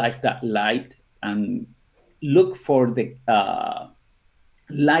will analyze that light and look for the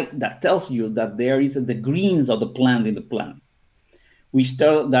light that tells you that there is the greens of the plant in the planet, which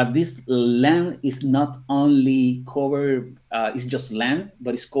tell that this land is not only covered, it's just land,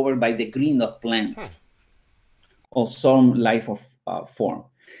 but it's covered by the green of plants or some life of form.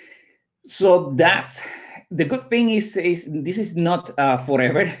 So that's the good thing is this is not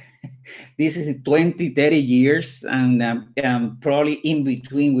forever. This is 20, 30 years, and probably in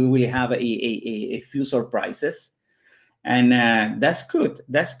between we will have a few surprises. And that's good.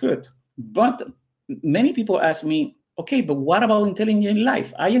 That's good. But many people ask me, okay, but what about intelligent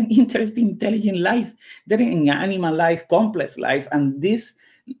life? I am interested in intelligent life, then in animal life, complex life, and this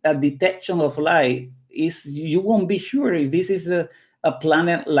detection of life is, you won't be sure if this is a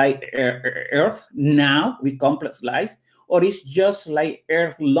planet like Earth now with complex life, or it's just like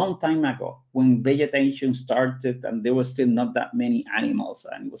Earth long time ago when vegetation started and there was still not that many animals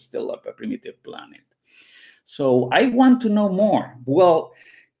and it was still a primitive planet. So I want to know more. Well,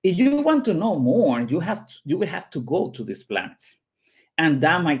 if you want to know more, you will have to go to these planets, and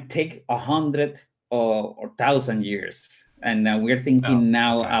that might take 100 or 1,000 years. And we're thinking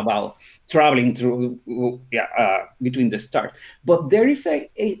about traveling through between the stars. But there is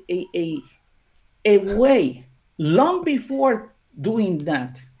a way long before doing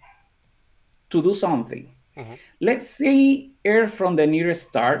that to do something. Let's see Earth from the nearest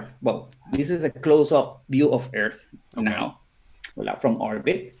star. Well, this is a close-up view of Earth now, from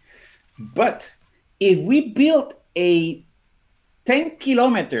orbit. But if we build a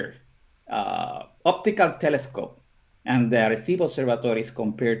 10-kilometer optical telescope, and the Arecibo Observatory is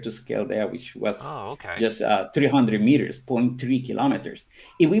compared to scale there, which was just 300 meters, 0.3 kilometers.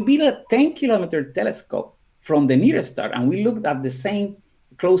 If we build a 10-kilometer telescope from the nearest star and we looked at the same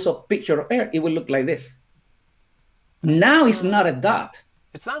close-up picture of Earth, it will look like this. Now it's not a dot.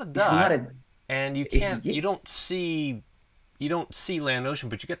 It's not a dot. And you can't, you don't see land ocean,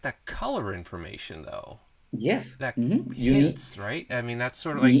 but you get that color information though. Yes. That hints, right? I mean, that's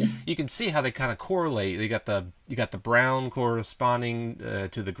sort of like, you can see how they kind of correlate. You got the brown corresponding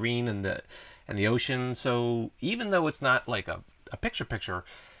to the green and the ocean. So even though it's not like a picture,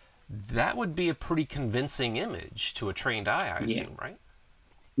 that would be a pretty convincing image to a trained eye, I assume, right?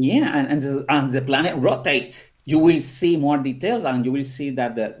 Yeah, and the planet rotates. You will see more details, and you will see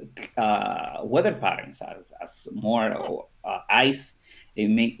that the weather patterns as more ice. It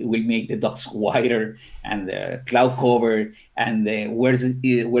will make the dusk wider and the cloud cover, and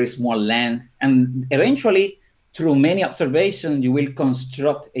where's more land. And eventually, through many observations, you will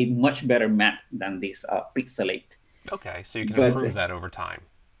construct a much better map than this pixelate. Okay, so you can improve that over time.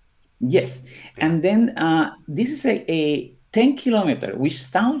 Yes, yeah. And then this is a 10-kilometer, which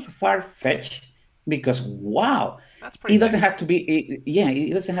sounds far-fetched because wow, that's pretty. It doesn't have to be.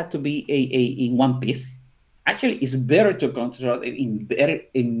 It doesn't have to be in one piece. Actually, it's better to construct it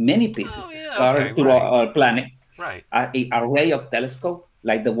in many pieces, scattered through our planet. Right. An array of telescope,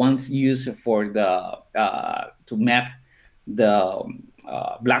 like the ones used for the to map the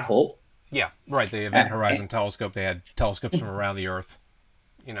black hole. Yeah, right. The Event Horizon Telescope. They had telescopes from around the Earth.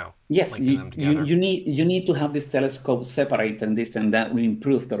 Yes, you need to have this telescope separate, and this and that will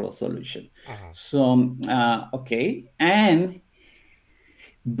improve the resolution. So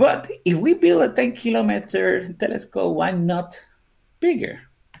but if we build a 10-kilometer telescope, why not bigger?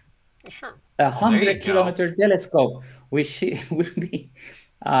 Sure. 100-kilometer telescope, which will be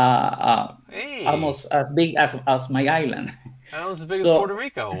almost as big as my island. Almost as big as Puerto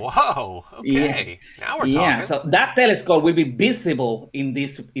Rico. Whoa. Okay. Now we're talking. Yeah. So that telescope will be visible in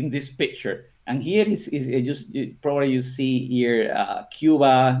this picture. And here is just probably you see here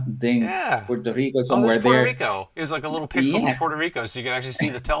Cuba, then Puerto Rico, somewhere there. Puerto Rico. It's like a little pixel of Puerto Rico, so you can actually see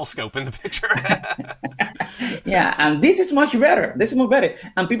the telescope in the picture. Yeah, and this is much better. This is much better.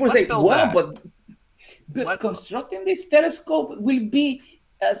 And people say, well, but constructing this telescope will be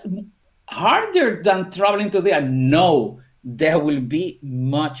as harder than traveling to there. No, there will be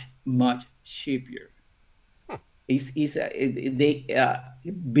much cheaper.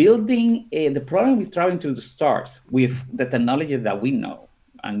 Building the problem with traveling to the stars with the technology that we know,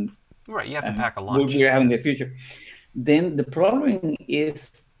 and right, you have to pack a lunch. We're having the future. Then the problem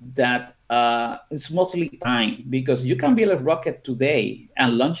is that it's mostly time, because you can build a rocket today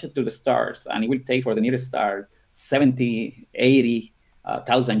and launch it to the stars, and it will take for the nearest star 70,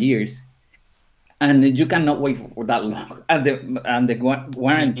 80,000 years. And you cannot wait for that long. And the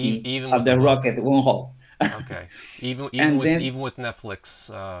warranty of the rocket won't hold. Okay, even with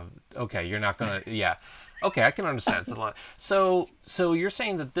Netflix, okay, you're not gonna, okay, I can understand. It's a lot. So you're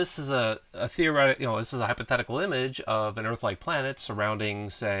saying that this is a theoretical, this is a hypothetical image of an Earth-like planet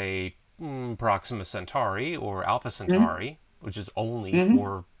surrounding, say, Proxima Centauri or Alpha Centauri, which is only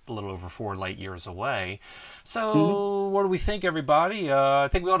a little over 4 light years away. So what do we think, everybody? I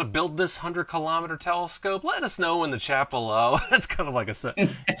think we ought to build this 100-kilometer telescope. Let us know in the chat below. It's kind of like it's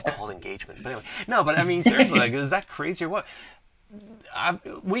called engagement. But anyway, no, but I mean, seriously, like, is that crazy or what?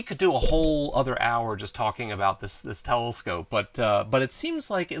 We could do a whole other hour just talking about this telescope, but it seems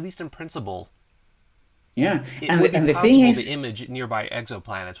like, at least in principle, yeah, it would be possible to image nearby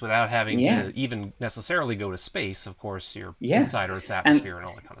exoplanets without having to even necessarily go to space. Of course, you're inside Earth's atmosphere and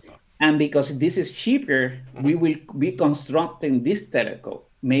all that kind of stuff. And because this is cheaper, we will be constructing this telescope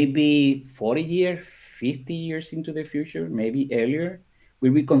maybe 40 years, 50 years into the future, maybe earlier.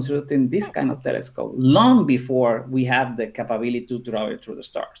 We'll be constructing this kind of telescope long before we have the capability to travel through the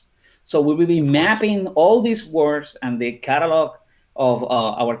stars. So we will be mapping all these worlds, and the catalog of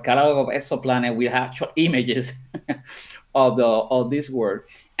our catalog of exoplanets will have images of this world.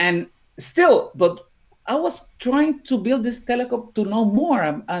 And still, but I was trying to build this telescope to know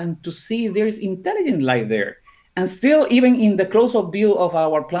more and to see if there is intelligent life there. And still, even in the close-up view of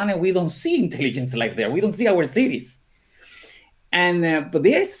our planet, we don't see intelligence life there. We don't see our cities. And but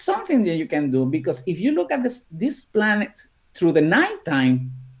there is something that you can do, because if you look at these planets through the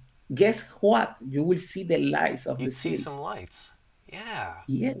nighttime, guess what? You will see the lights of the city. You'd see some lights. Yeah.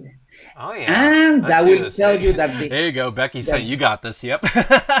 Yeah. Oh, yeah. And that will tell you that... There you go. Becky's saying, you got this. Yep. Do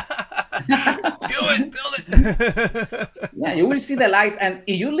it. Build it. Yeah, you will see the lights. And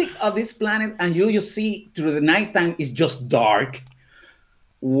if you look at this planet and you see through the nighttime, it's just dark.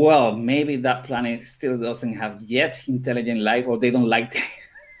 Well, maybe that planet still doesn't have yet intelligent life, or they don't like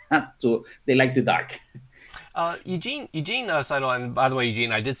they like the dark. Eugene Seidel, and by the way,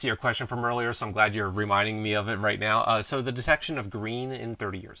 Eugene, I did see your question from earlier, so I'm glad you're reminding me of it right now. So the detection of green in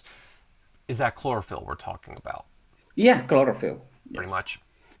 30 years, is that chlorophyll we're talking about? Yeah, chlorophyll. Pretty much.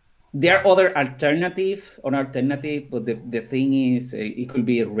 There are other alternatives, but the thing is, it could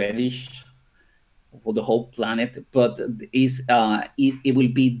be reddish for the whole planet, but it will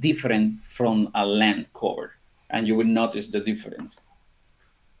be different from a land core, and you will notice the difference.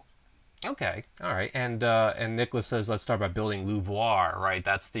 Okay, all right, and Nicholas says, let's start by building LUVOIR, right?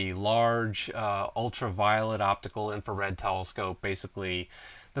 That's the large ultraviolet optical infrared telescope, basically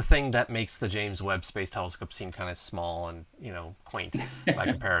the thing that makes the James Webb Space Telescope seem kind of small and, quaint by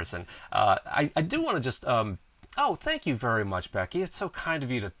comparison. I do want to just, oh, thank you very much, Becky. It's so kind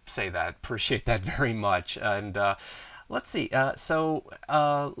of you to say that. Appreciate that very much. And let's see, so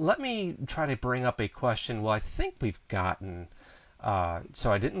let me try to bring up a question. Well, I think we've gotten...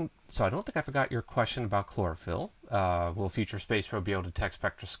 So I don't think I forgot your question about chlorophyll. Will future space probe be able to detect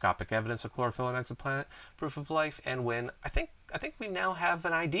spectroscopic evidence of chlorophyll in exoplanet proof of life? And when? I think we now have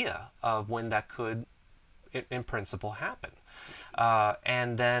an idea of when that could, in principle, happen.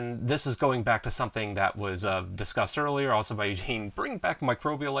 And then this is going back to something that was discussed earlier, also by Eugene. Bring back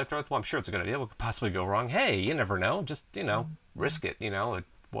microbial life to Earth. Well, I'm sure it's a good idea. What could possibly go wrong? Hey, you never know. Just risk it.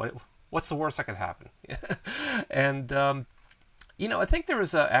 What's the worst that could happen? And I think there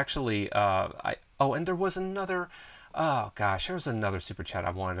was actually, and there was another, there was another super chat I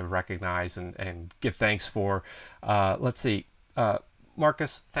wanted to recognize and give thanks for. Let's see,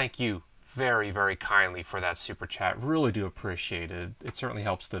 Marcus, thank you very, very kindly for that super chat. Really do appreciate it. It certainly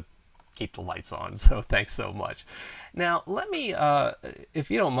helps to keep the lights on, so thanks so much. Now, let me,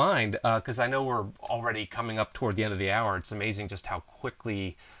 if you don't mind, because I know we're already coming up toward the end of the hour, it's amazing just how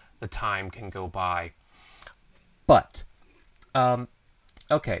quickly the time can go by. But...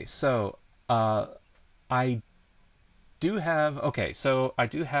 okay, so I do have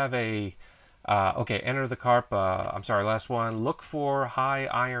a enter the CARP, I'm sorry, last one. Look for high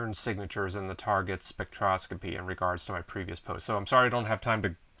iron signatures in the target spectroscopy in regards to my previous post. So I'm sorry I don't have time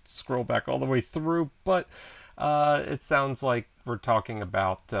to scroll back all the way through, but it sounds like we're talking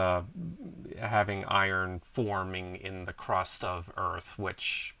about having iron forming in the crust of Earth,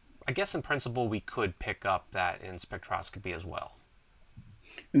 which I guess in principle we could pick up that in spectroscopy as well.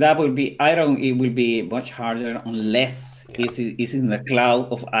 That would be iron. It will be much harder unless it's in the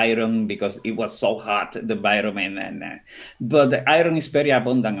cloud of iron, because it was so hot, the environment. But the iron is very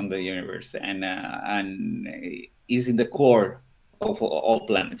abundant in the universe, and is in the core of all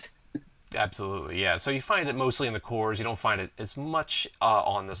planets. Absolutely, yeah. So you find it mostly in the cores. You don't find it as much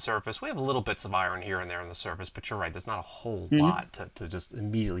on the surface. We have little bits of iron here and there on the surface, but you're right. There's not a whole lot to just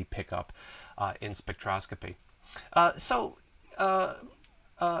immediately pick up in spectroscopy. So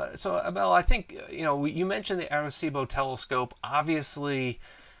Abel, I think you mentioned the Arecibo telescope. Obviously,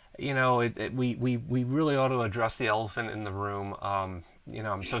 we really ought to address the elephant in the room. I'm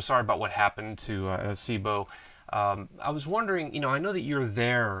so sorry about what happened to Arecibo. I was wondering, I know that you're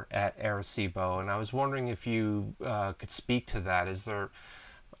there at Arecibo, and I was wondering if you could speak to that.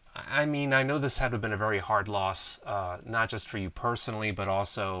 I know this had been a very hard loss, not just for you personally, but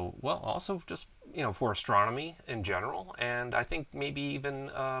also, also just for astronomy in general, and I think maybe even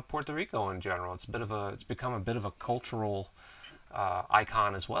Puerto Rico in general. It's become a bit of a cultural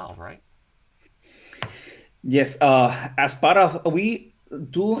icon as well, right? Yes, as part of we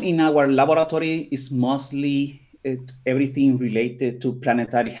do in our laboratory is mostly everything related to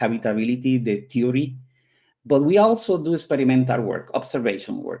planetary habitability, the theory, but we also do experimental work,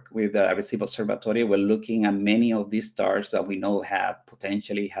 observation work with the Arecibo Observatory. We're looking at many of these stars that we know have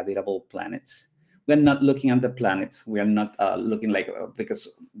potentially habitable planets. We're not looking at the planets. We are not looking because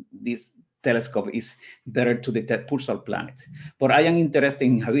this telescope is better to detect pulsar planets. But I am interested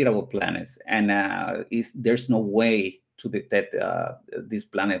in habitable planets, and there's no way to detect this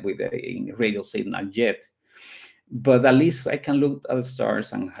planet with a radio signal yet. But at least I can look at the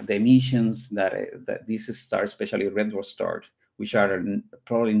stars and the emissions that these stars, especially red dwarf stars, which are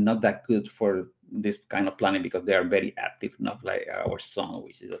probably not that good for this kind of planet because they are very active, not like our sun,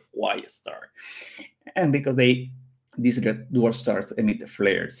 which is a quiet star. And because these red dwarf stars emit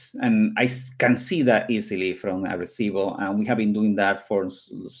flares. And I can see that easily from Arecibo. And we have been doing that for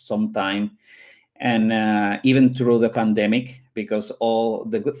some time. And even through the pandemic, because all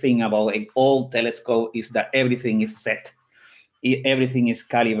the good thing about an old telescope is that everything is set, everything is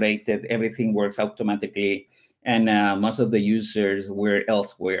calibrated, everything works automatically, and most of the users were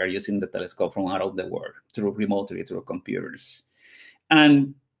elsewhere using the telescope from out of the world remotely through computers.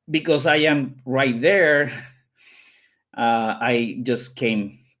 And because I am right there, I just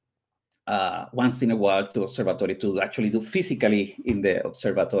came once in a while to observatory to actually do physically in the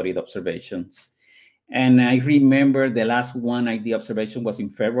observatory the observations. And I remember the last one I did observation was in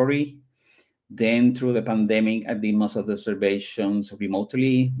February. Then through the pandemic, I did most of the observations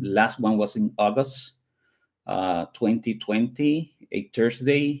remotely. Last one was in August 2020, a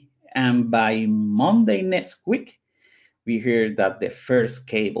Thursday. And by Monday next week, we heard that the first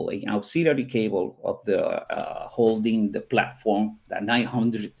cable, an auxiliary cable of the holding the platform, the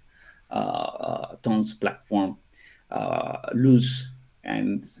 900 tons platform, loose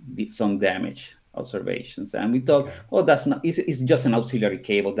and did some damage observations. And we thought, okay, oh, it's just an auxiliary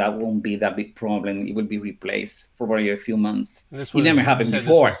cable. That won't be that big problem. It will be replaced for probably a few months. It never happened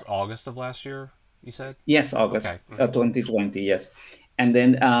before. This was August of last year, you said? Yes, August 2020, yes. And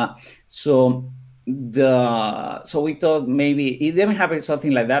then, so we thought maybe it didn't happen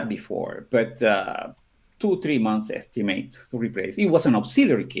something like that before, but 2-3 months estimate to replace. It was an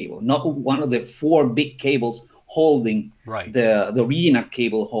auxiliary cable, not one of the 4 big cables holding the original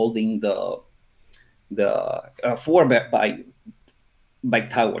cable holding the 4 by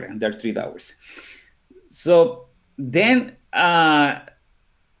tower, and there are 3 towers. So then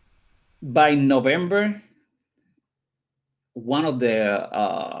by November, one of the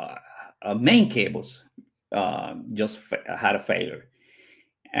main cables just had a failure.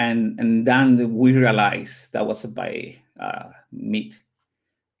 And then we realized that was by mid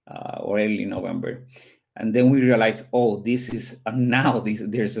or early November. And then we realized, oh, this is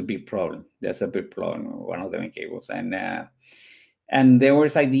there's a big problem. There's a big problem with one of the main cables. And there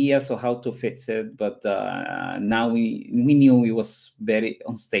was ideas of how to fix it, but now we knew it was very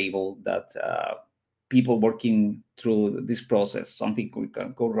unstable, that people working through this process, something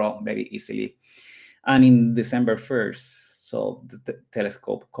could go wrong very easily. And in December 1st, so the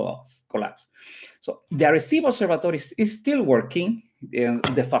telescope collapsed. So the Arecibo Observatory is still working in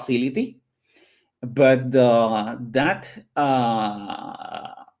the facility, but that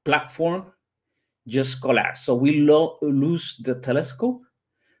platform just collapsed. So we lose the telescope,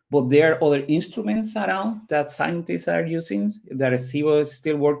 but there are other instruments around that scientists are using. The Arecibo is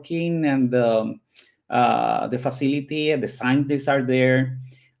still working, and the facility and the scientists are there.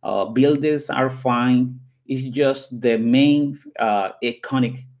 Buildings are fine. It's just the main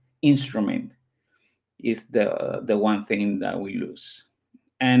iconic instrument is the one thing that we lose.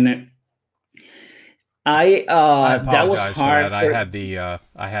 And I apologize that was hard for that.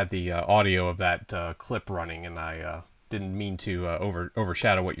 I had the audio of that clip running, and I didn't mean to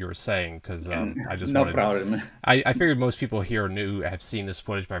overshadow what you were saying, because I just no problem. I figured most people here have seen this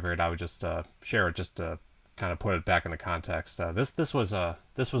footage, but I figured I would just share it just to kind of put it back into context. This was a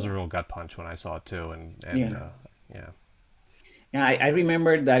real gut punch when I saw it too, Yeah, I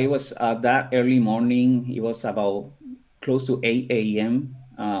remember that it was that early morning. It was about close to 8 a.m.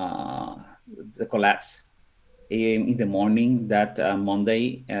 The collapse in the morning that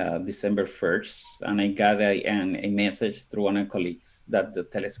Monday, December 1st, and I got a message through one of my colleagues that the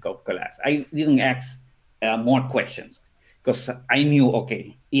telescope collapsed. I didn't ask more questions, because I knew,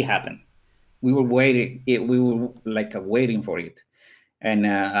 okay, it happened. We were waiting. We were like waiting for it, and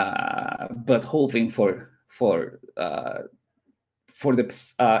but hoping for the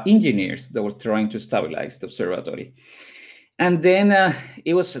engineers that were trying to stabilize the observatory. And then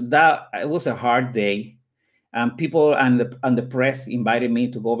it was a hard day. People and the press invited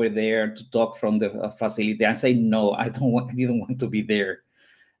me to go over there to talk from the facility. I said no, I didn't want to be there.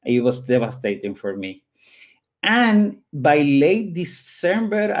 It was devastating for me. And by late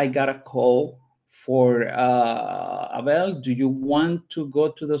December, I got a call for Abel, do you want to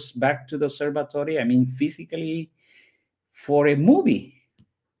go back to the observatory? I mean, physically, for a movie,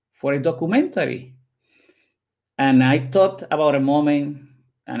 for a documentary. And I thought about a moment,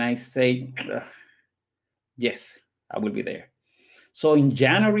 and I say, yes, I will be there. So in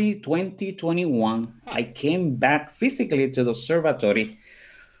January 2021, I came back physically to the observatory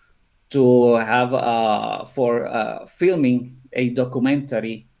to have for filming a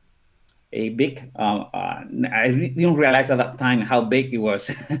documentary, a big. I didn't realize at that time how big it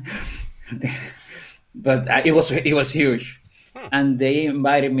was, but it was huge. And they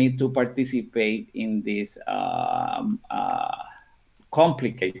invited me to participate in this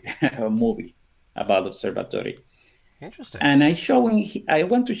complicated movie about observatory. Interesting. And I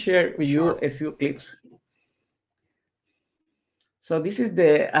want to share with you a few clips. So this is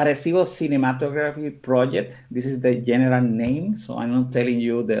the Arecibo Cinematography Project. This is the general name. So I'm not telling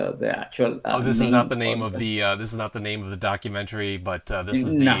you the actual. This is not the name of the. This is not the name of the documentary, but this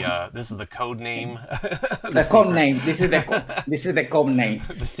is the code name. The code name. This is the code name.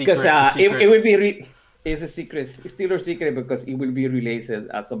 Because it will be. It's a secret. It's still a secret because it will be released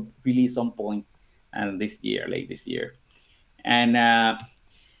at some point, and late this year, and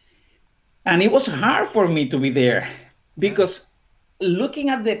it was hard for me to be there because. Looking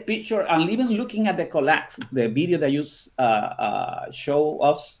at the picture and even looking at the collapse, the video that you show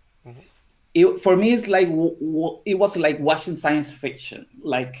us, for me, it's like it was like watching science fiction.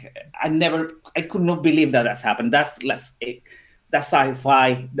 Like I could not believe that that's happened. That's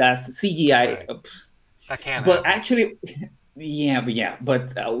sci-fi. That's CGI. Right. That can't. But actually, yeah.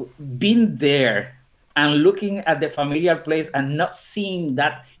 But being there and looking at the familiar place and not seeing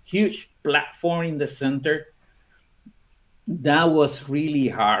that huge platform in the center. That was really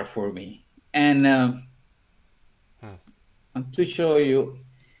hard for me. And to show you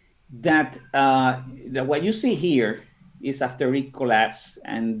that what you see here is after it collapsed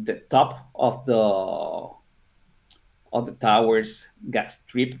and the top of the towers got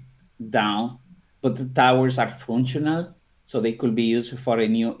stripped down, but the towers are functional, so they could be used for a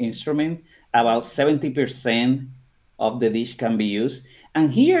new instrument. About 70% of the dish can be used. And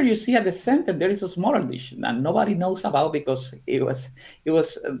here you see at the center, there is a smaller dish that nobody knows about because it was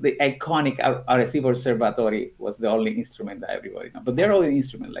the iconic Arecibo Observatory was the only instrument that everybody knows. But there are other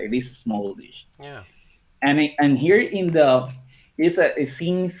instruments like this small dish. Yeah. And here is a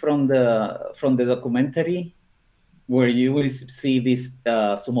scene from the documentary where you will see this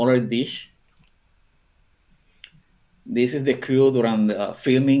smaller dish. This is the crew during the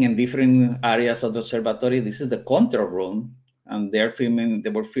filming in different areas of the observatory. This is the control room. And they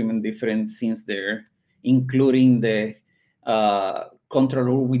were filming different scenes there, including the control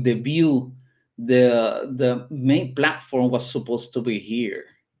room with the view. The main platform was supposed to be here,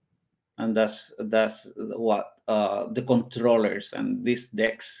 and that's what the controllers and these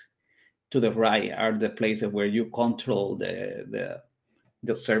decks to the right are the places where you control the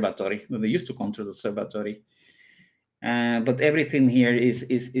observatory. They used to control the observatory, but everything here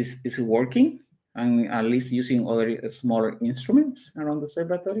is working. And at least using other smaller instruments around the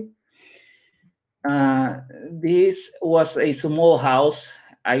observatory. This was a small house.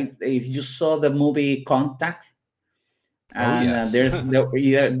 If you saw the movie Contact, and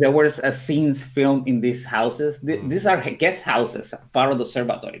there was a scenes filmed in these houses. These are guest houses, part of the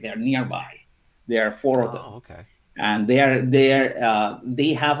observatory. They are nearby. There are 4 of them. Oh, okay. And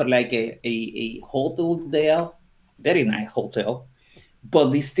they have like a hotel there, very nice hotel.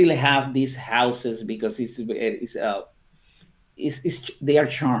 But they still have these houses because they are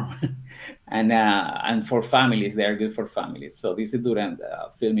charm, and for families they are good for families. So this is during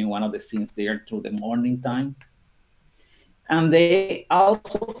filming one of the scenes there through the morning time, and they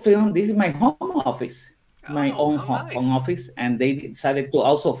also filmed. This is my home office, my own home office, and they decided to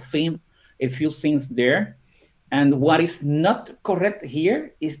also film a few scenes there. And what is not correct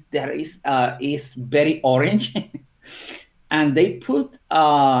here is there is very orange. And they put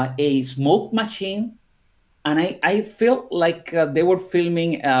a smoke machine, and I felt like they were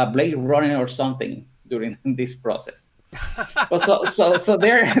filming Blade Runner or something during this process. So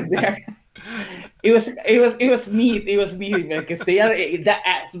they're it was neat. It was neat because they are that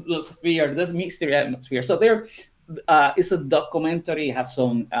atmosphere, this mystery atmosphere. So there, it's a documentary. Have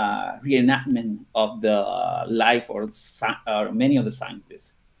some reenactment of the life or many of the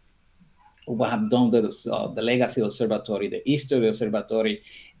scientists who have done the Legacy Observatory, the history of the observatory,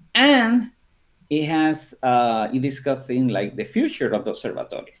 and it discuss things like the future of the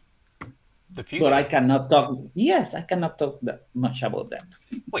observatory. The future. But I cannot talk. Yes, I cannot talk that much about that.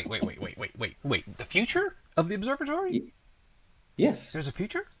 Wait. The future of the observatory? Yes. There's a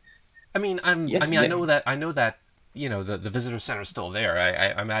future? I mean, I know that the visitor center is still there.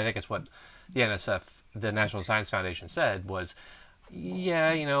 I mean, I think it's what the NSF, the National Science Foundation, said was,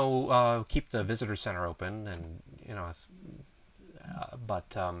 keep the visitor center open, and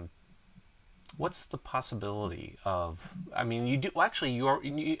but what's the possibility of? I mean, you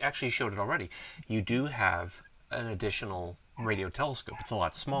actually showed it already. You do have an additional radio telescope. It's a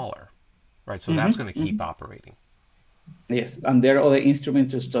lot smaller, right? So that's going to keep operating. Yes, and there are other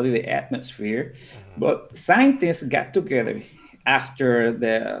instruments to study the atmosphere. But scientists got together after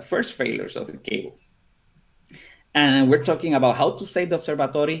the first failures of the cable. And we're talking about how to save the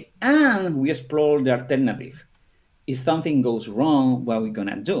observatory, and we explore the alternative. If something goes wrong, what are we going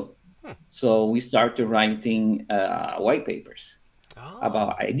to do? So we started writing white papers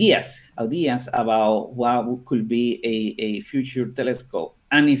about ideas about what could be a future telescope.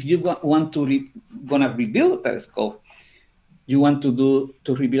 And if you want to gonna rebuild a telescope, you want to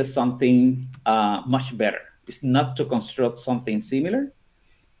rebuild something much better. It's not to construct something similar,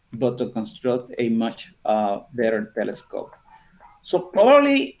 but to construct a much better telescope. So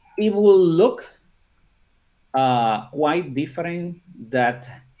probably it will look quite different that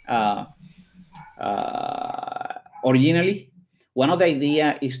originally. One of the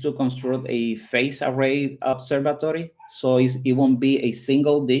ideas is to construct a phase array observatory. So it won't be a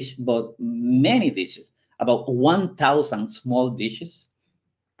single dish, but many dishes, about 1,000 small dishes,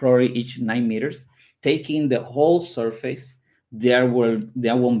 probably each 9 meters, taking the whole surface. There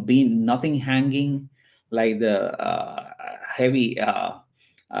won't be nothing hanging like the heavy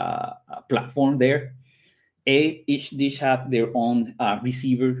platform there. Each dish have their own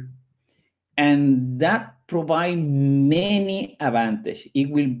receiver, and that provide many advantage. It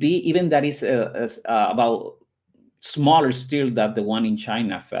will be, even that is about smaller still than the one in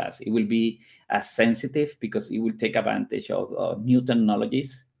China fast. It will be as sensitive because it will take advantage of new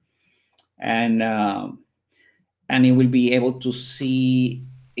technologies, and it will be able to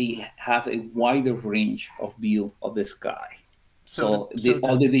have a wider range of view of the sky. So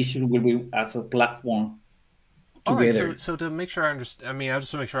all the dishes will be as a platform. All right, so to make sure I understand, I mean, I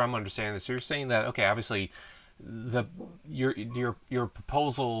just want to make sure I'm understanding this. So you're saying that, okay, obviously, your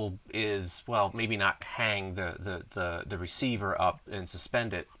proposal is, well, maybe not hang the receiver up and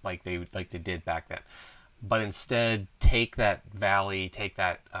suspend it like they did back then, but instead take that valley, take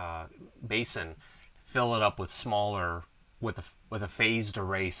that basin, fill it up with smaller, with a phased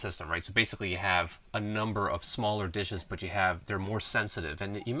array system, right? So basically, you have a number of smaller dishes, but they're more sensitive.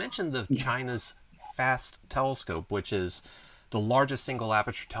 And you mentioned the China's FAST telescope, which is the largest single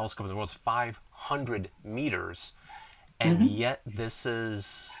aperture telescope in the world, is 500 meters, and yet you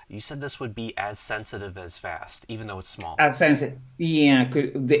said this would be as sensitive as FAST, even though it's small. As sensitive, yeah.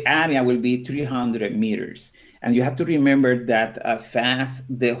 The area will be 300 meters, and you have to remember that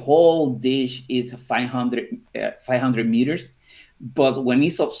FAST, the whole dish is 500 meters, but when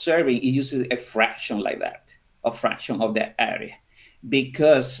it's observing, it uses a fraction like that, a fraction of that area,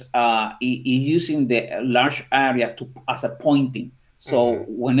 because it's using the large area as a pointing. So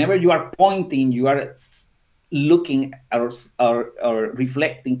whenever you are pointing, you are looking or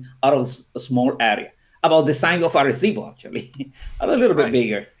reflecting out of a small area, about the size of Arecibo, actually, a little bit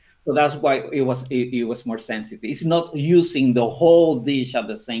bigger. So that's why it was more sensitive. It's not using the whole dish at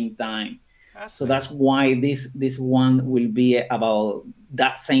the same time. So that's why this one will be about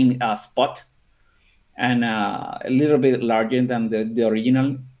that same spot, and a little bit larger than the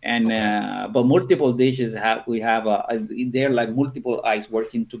original, and but multiple dishes they're like multiple eyes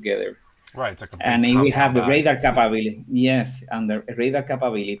working together, right? It's like and it will have the radar capability, yes, and the radar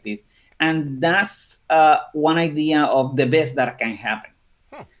capabilities, and that's one idea of the best that can happen.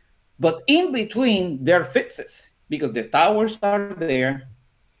 But in between, there are fixes, because the towers are there,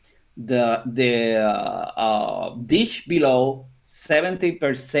 the dish below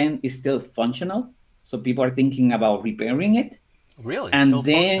 70% is still functional. So people are thinking about repairing it. Really? And still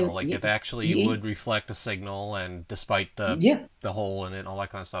functional? Like it actually would reflect a signal, and despite the hole in it and all that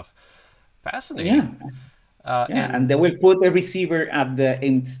kind of stuff. Fascinating. Yeah, and And they will put a receiver at the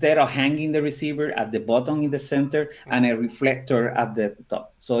instead of hanging the receiver at the bottom in the center and a reflector at the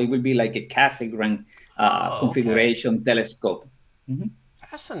top. So it will be like a Cassegrain oh, okay. configuration telescope. Mhm.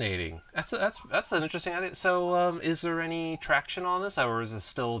 Fascinating. That's an interesting idea. So, is there any traction on this, or is it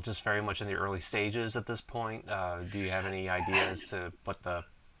still just very much in the early stages at this point? Do you have any ideas to what the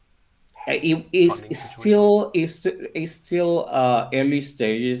It is funding situation is? still early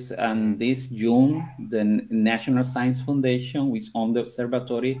stages, Mm-hmm. and this June, the National Science Foundation, which owns the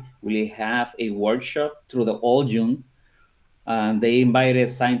observatory, will have a workshop through the all June. They invited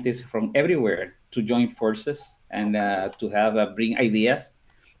scientists from everywhere to join forces Oh, and cool. to have bring ideas,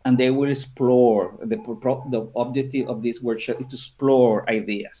 and they will explore the objective of this workshop is to explore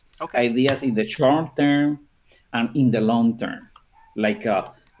Okay. ideas in the short term and in the long term, like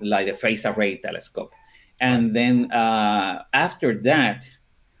like the phased array telescope, Right. and then after that,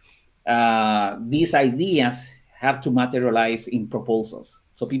 these ideas have to materialize in proposals.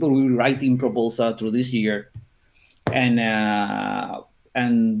 So people will be writing proposal through this year,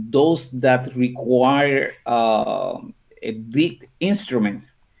 and those that require a big instrument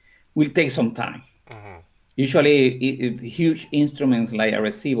will take some time. Mm-hmm. Usually, huge instruments like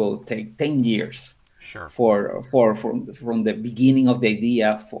Arecibo take 10 years Sure. from the beginning of the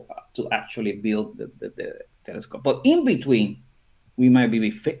idea to actually build the telescope. But in between, we might be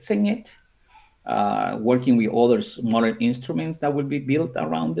fixing it, working with other smaller instruments that will be built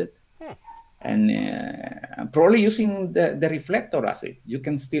around it, Hmm. and probably using the reflector as it. You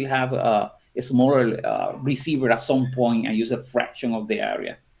can still have a smaller receiver at some point and use a fraction of the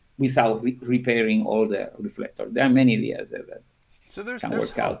area without repairing all the reflector. There are many ideas that So can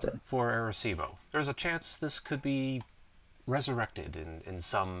there's work out. hope for Arecibo. There's a chance this could be resurrected in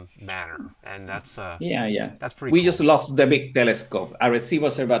some manner, and Yeah, yeah. that's pretty We just cool. lost the big telescope. Arecibo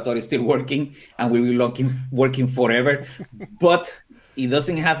Observatory is still working, and we will working forever. But it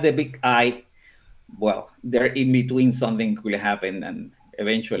doesn't have the big eye. Well, there in between something will happen, and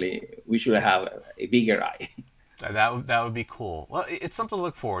eventually we should have a bigger eye. That would be cool. Well, it's something to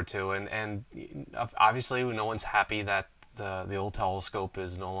look forward to, and obviously no one's happy that the old telescope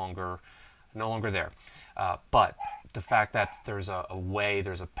is no longer there. But the fact that there's a way,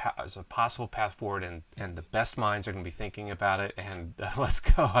 there's a possible path forward, and the best minds are going to be thinking about it. And let's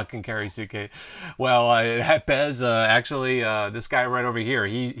go. I can carry suitcase. Well, at Bez, actually, this guy right over here,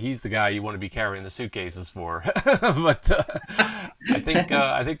 he's the guy you want to be carrying the suitcases for. But I think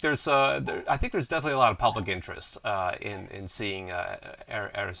I think there's definitely a lot of public interest in seeing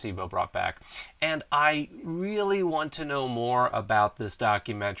Arecibo brought back, and I really want to know more about this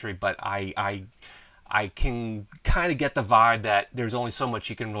documentary. But I can kind of get the vibe that there's only so much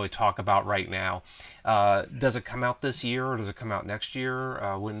you can really talk about right now. Does it come out this year or does it come out next year?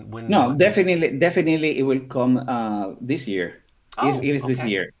 When No, might we see? definitely it will come this year. Oh, It is this okay.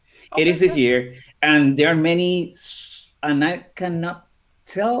 year. Oh, It is this fantastic. year, and there are many, and I cannot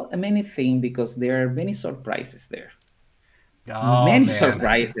tell many things because there are many surprises there. Oh Many man.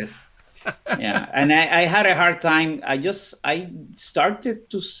 surprises. Yeah, and I had a hard time. I started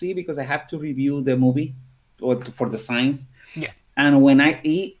to see because I had to review the movie for the science, Yeah. and when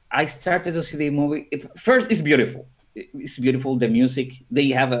I started to see the movie, first it's beautiful. It's beautiful. The music they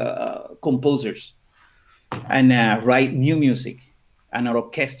have composers and write new music and an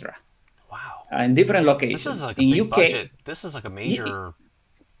orchestra Wow. in different This is locations like a in big UK. budget. This is like a Ye- major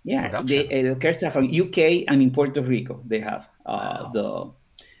Yeah, production. the orchestra from UK and in Puerto Rico they have Wow. the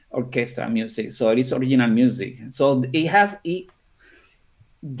orchestra music. So it is original music. So it has it.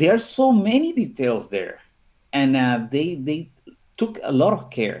 There's so many details there, and they took a lot of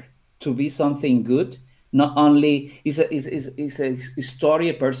care to be something good. Not only is a story,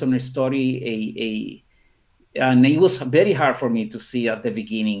 a personal story, and it was very hard for me to see at the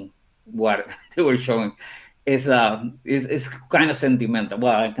beginning what they were showing. Is kind of sentimental.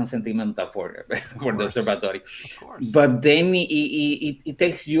 Well, I can sentimental for Of for the course. observatory, Of course. but then it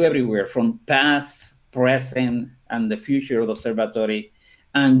takes you everywhere from past, present, and the future of the observatory,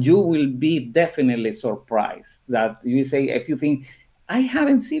 and you will be definitely surprised that you say a few things. I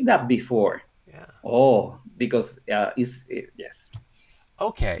haven't seen that before. Yeah. Oh, because yes,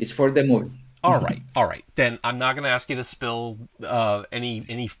 Okay. it's for the movie. All right, all right. Then I'm not going to ask you to spill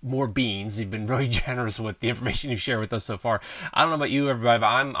any more beans. You've been very generous with the information you share with us so far. I don't know about you, everybody,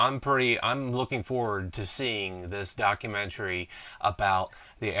 but I'm looking forward to seeing this documentary about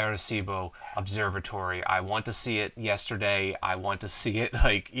the Arecibo Observatory. I want to see it yesterday. I want to see it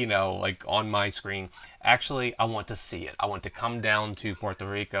like on my screen. Actually, I want to see it. I want to come down to Puerto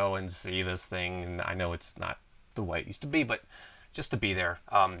Rico and see this thing. And I know it's not the way it used to be, but just to be there,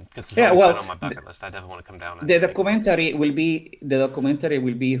 because it's Yeah, always been well, on my bucket list. I definitely want to come down. the documentary will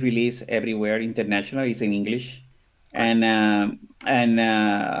be released everywhere internationally. It's in English, Great. and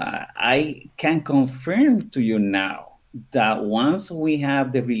I can confirm to you now that once we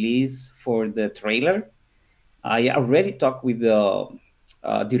have the release for the trailer, I already talked with the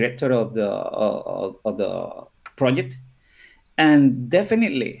director of the project, and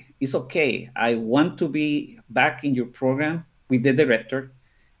definitely it's okay. I want to be back in your program with the director,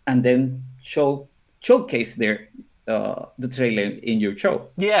 and then showcase the trailer in your show.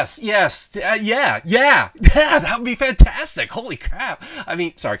 Yes, yes, yeah, that would be fantastic. Holy crap. I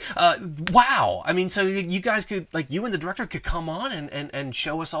mean, sorry. Wow. I mean, so you guys could, like, you and the director could come on and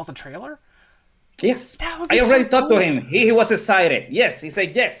show us all the trailer? Yes, That would I be already so talked to cool. him. He was excited. Yes, he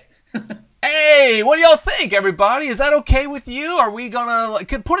said yes. Hey, what do y'all think, everybody? Is that okay with you? Are we gonna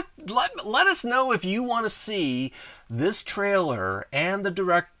could put it? Let us know if you want to see this trailer and the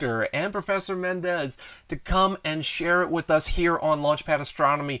director and Professor Mendez to come and share it with us here on Launchpad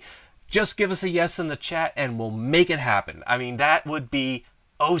Astronomy. Just give us a yes in the chat and we'll make it happen. I mean, that would be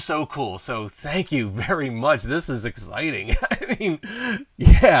oh so cool. So thank you very much. This is exciting. I mean,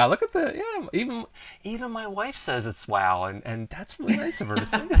 yeah, look at the even my wife says it's wow, and that's really nice of her to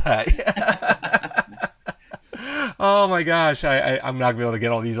say that. Oh my gosh, I'm not gonna be able to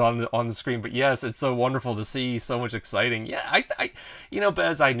get all these on the screen, but yes, it's so wonderful to see so much exciting. Yeah,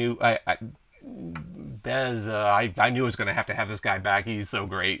 Bez, I knew I was gonna have to have this guy back. He's so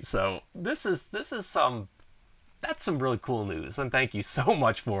great. So this is some that's some really cool news, and thank you so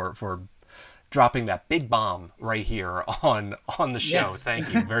much for dropping that big bomb right here on the show. Yes.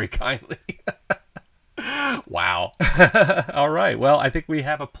 Thank you very kindly. Wow. All right. Well, I think we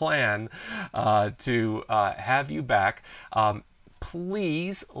have a plan to have you back.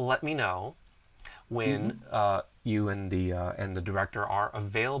 Please let me know when you and the director are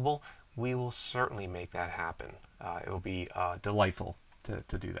available. We will certainly make that happen. It will be delightful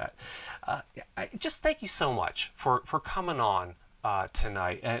to do that. Just thank you so much for coming on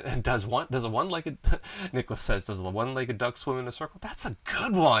tonight. And does a one-legged Nicholas says, does the one-legged duck swim in a circle? That's a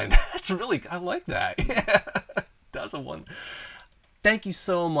good one. That's really, I like that. Yeah. Does a one. Thank you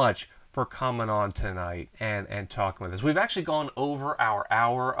so much for coming on tonight and talking with us. We've actually gone over our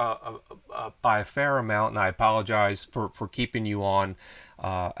hour by a fair amount, and I apologize for keeping you on,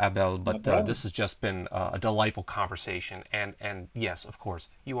 Abel, but this has just been a delightful conversation. And yes, of course,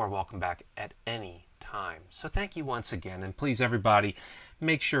 you are welcome back at any time. So thank you once again, and please, everybody,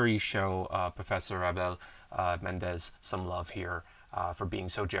 make sure you show Professor Abel Méndez some love here. For being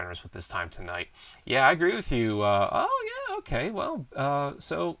so generous with this time tonight. Yeah, I agree with you. Oh, yeah, okay. Well,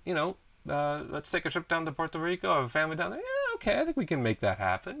 so, let's take a trip down to Puerto Rico. Have a family down there. Yeah, okay. I think we can make that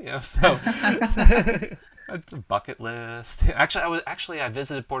happen. So it's a bucket list. Actually, I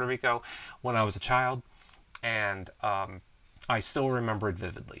visited Puerto Rico when I was a child, and I still remember it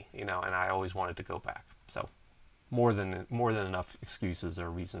vividly. And I always wanted to go back. So more than enough excuses or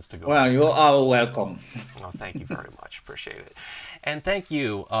reasons to go back. Well, you are welcome. Well, thank you very much. Appreciate it. And thank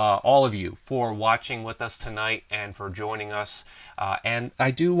you, all of you, for watching with us tonight and for joining us. And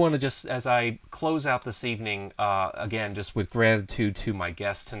I do want to just, as I close out this evening, again, just with gratitude to my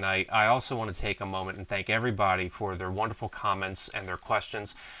guests tonight, I also want to take a moment and thank everybody for their wonderful comments and their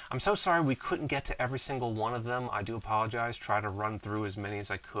questions. I'm so sorry we couldn't get to every single one of them. I do apologize. Try to run through as many as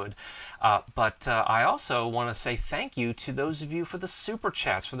I could. But I also want to say thank you to those of you for the super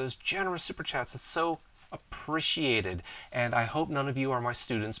chats, for those generous super chats. It's so appreciated, and I hope none of you are my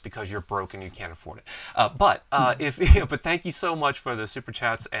students because you're broke and you can't afford it. But thank you so much for the super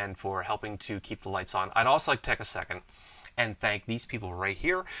chats and for helping to keep the lights on. I'd also like to take a second and thank these people right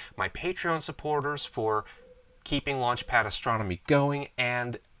here, my Patreon supporters, for keeping Launchpad Astronomy going,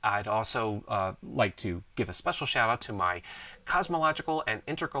 and I'd also like to give a special shout out to my cosmological and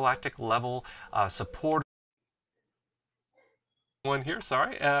intergalactic level supporters. One here,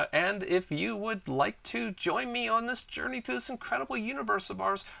 sorry. And if you would like to join me on this journey through this incredible universe of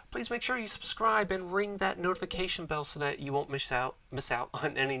ours, please make sure you subscribe and ring that notification bell so that you won't miss out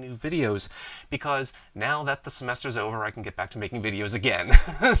on any new videos. Because now that the semester's over, I can get back to making videos again.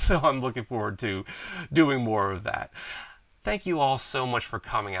 So I'm looking forward to doing more of that. Thank you all so much for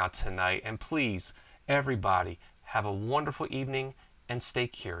coming out tonight. And please, everybody, have a wonderful evening and stay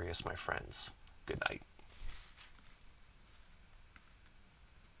curious, my friends. Good night.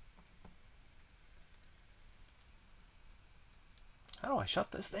 How do I shut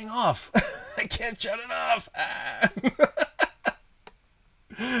this thing off? I can't shut it off.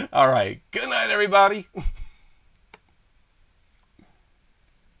 All right. Good night, everybody.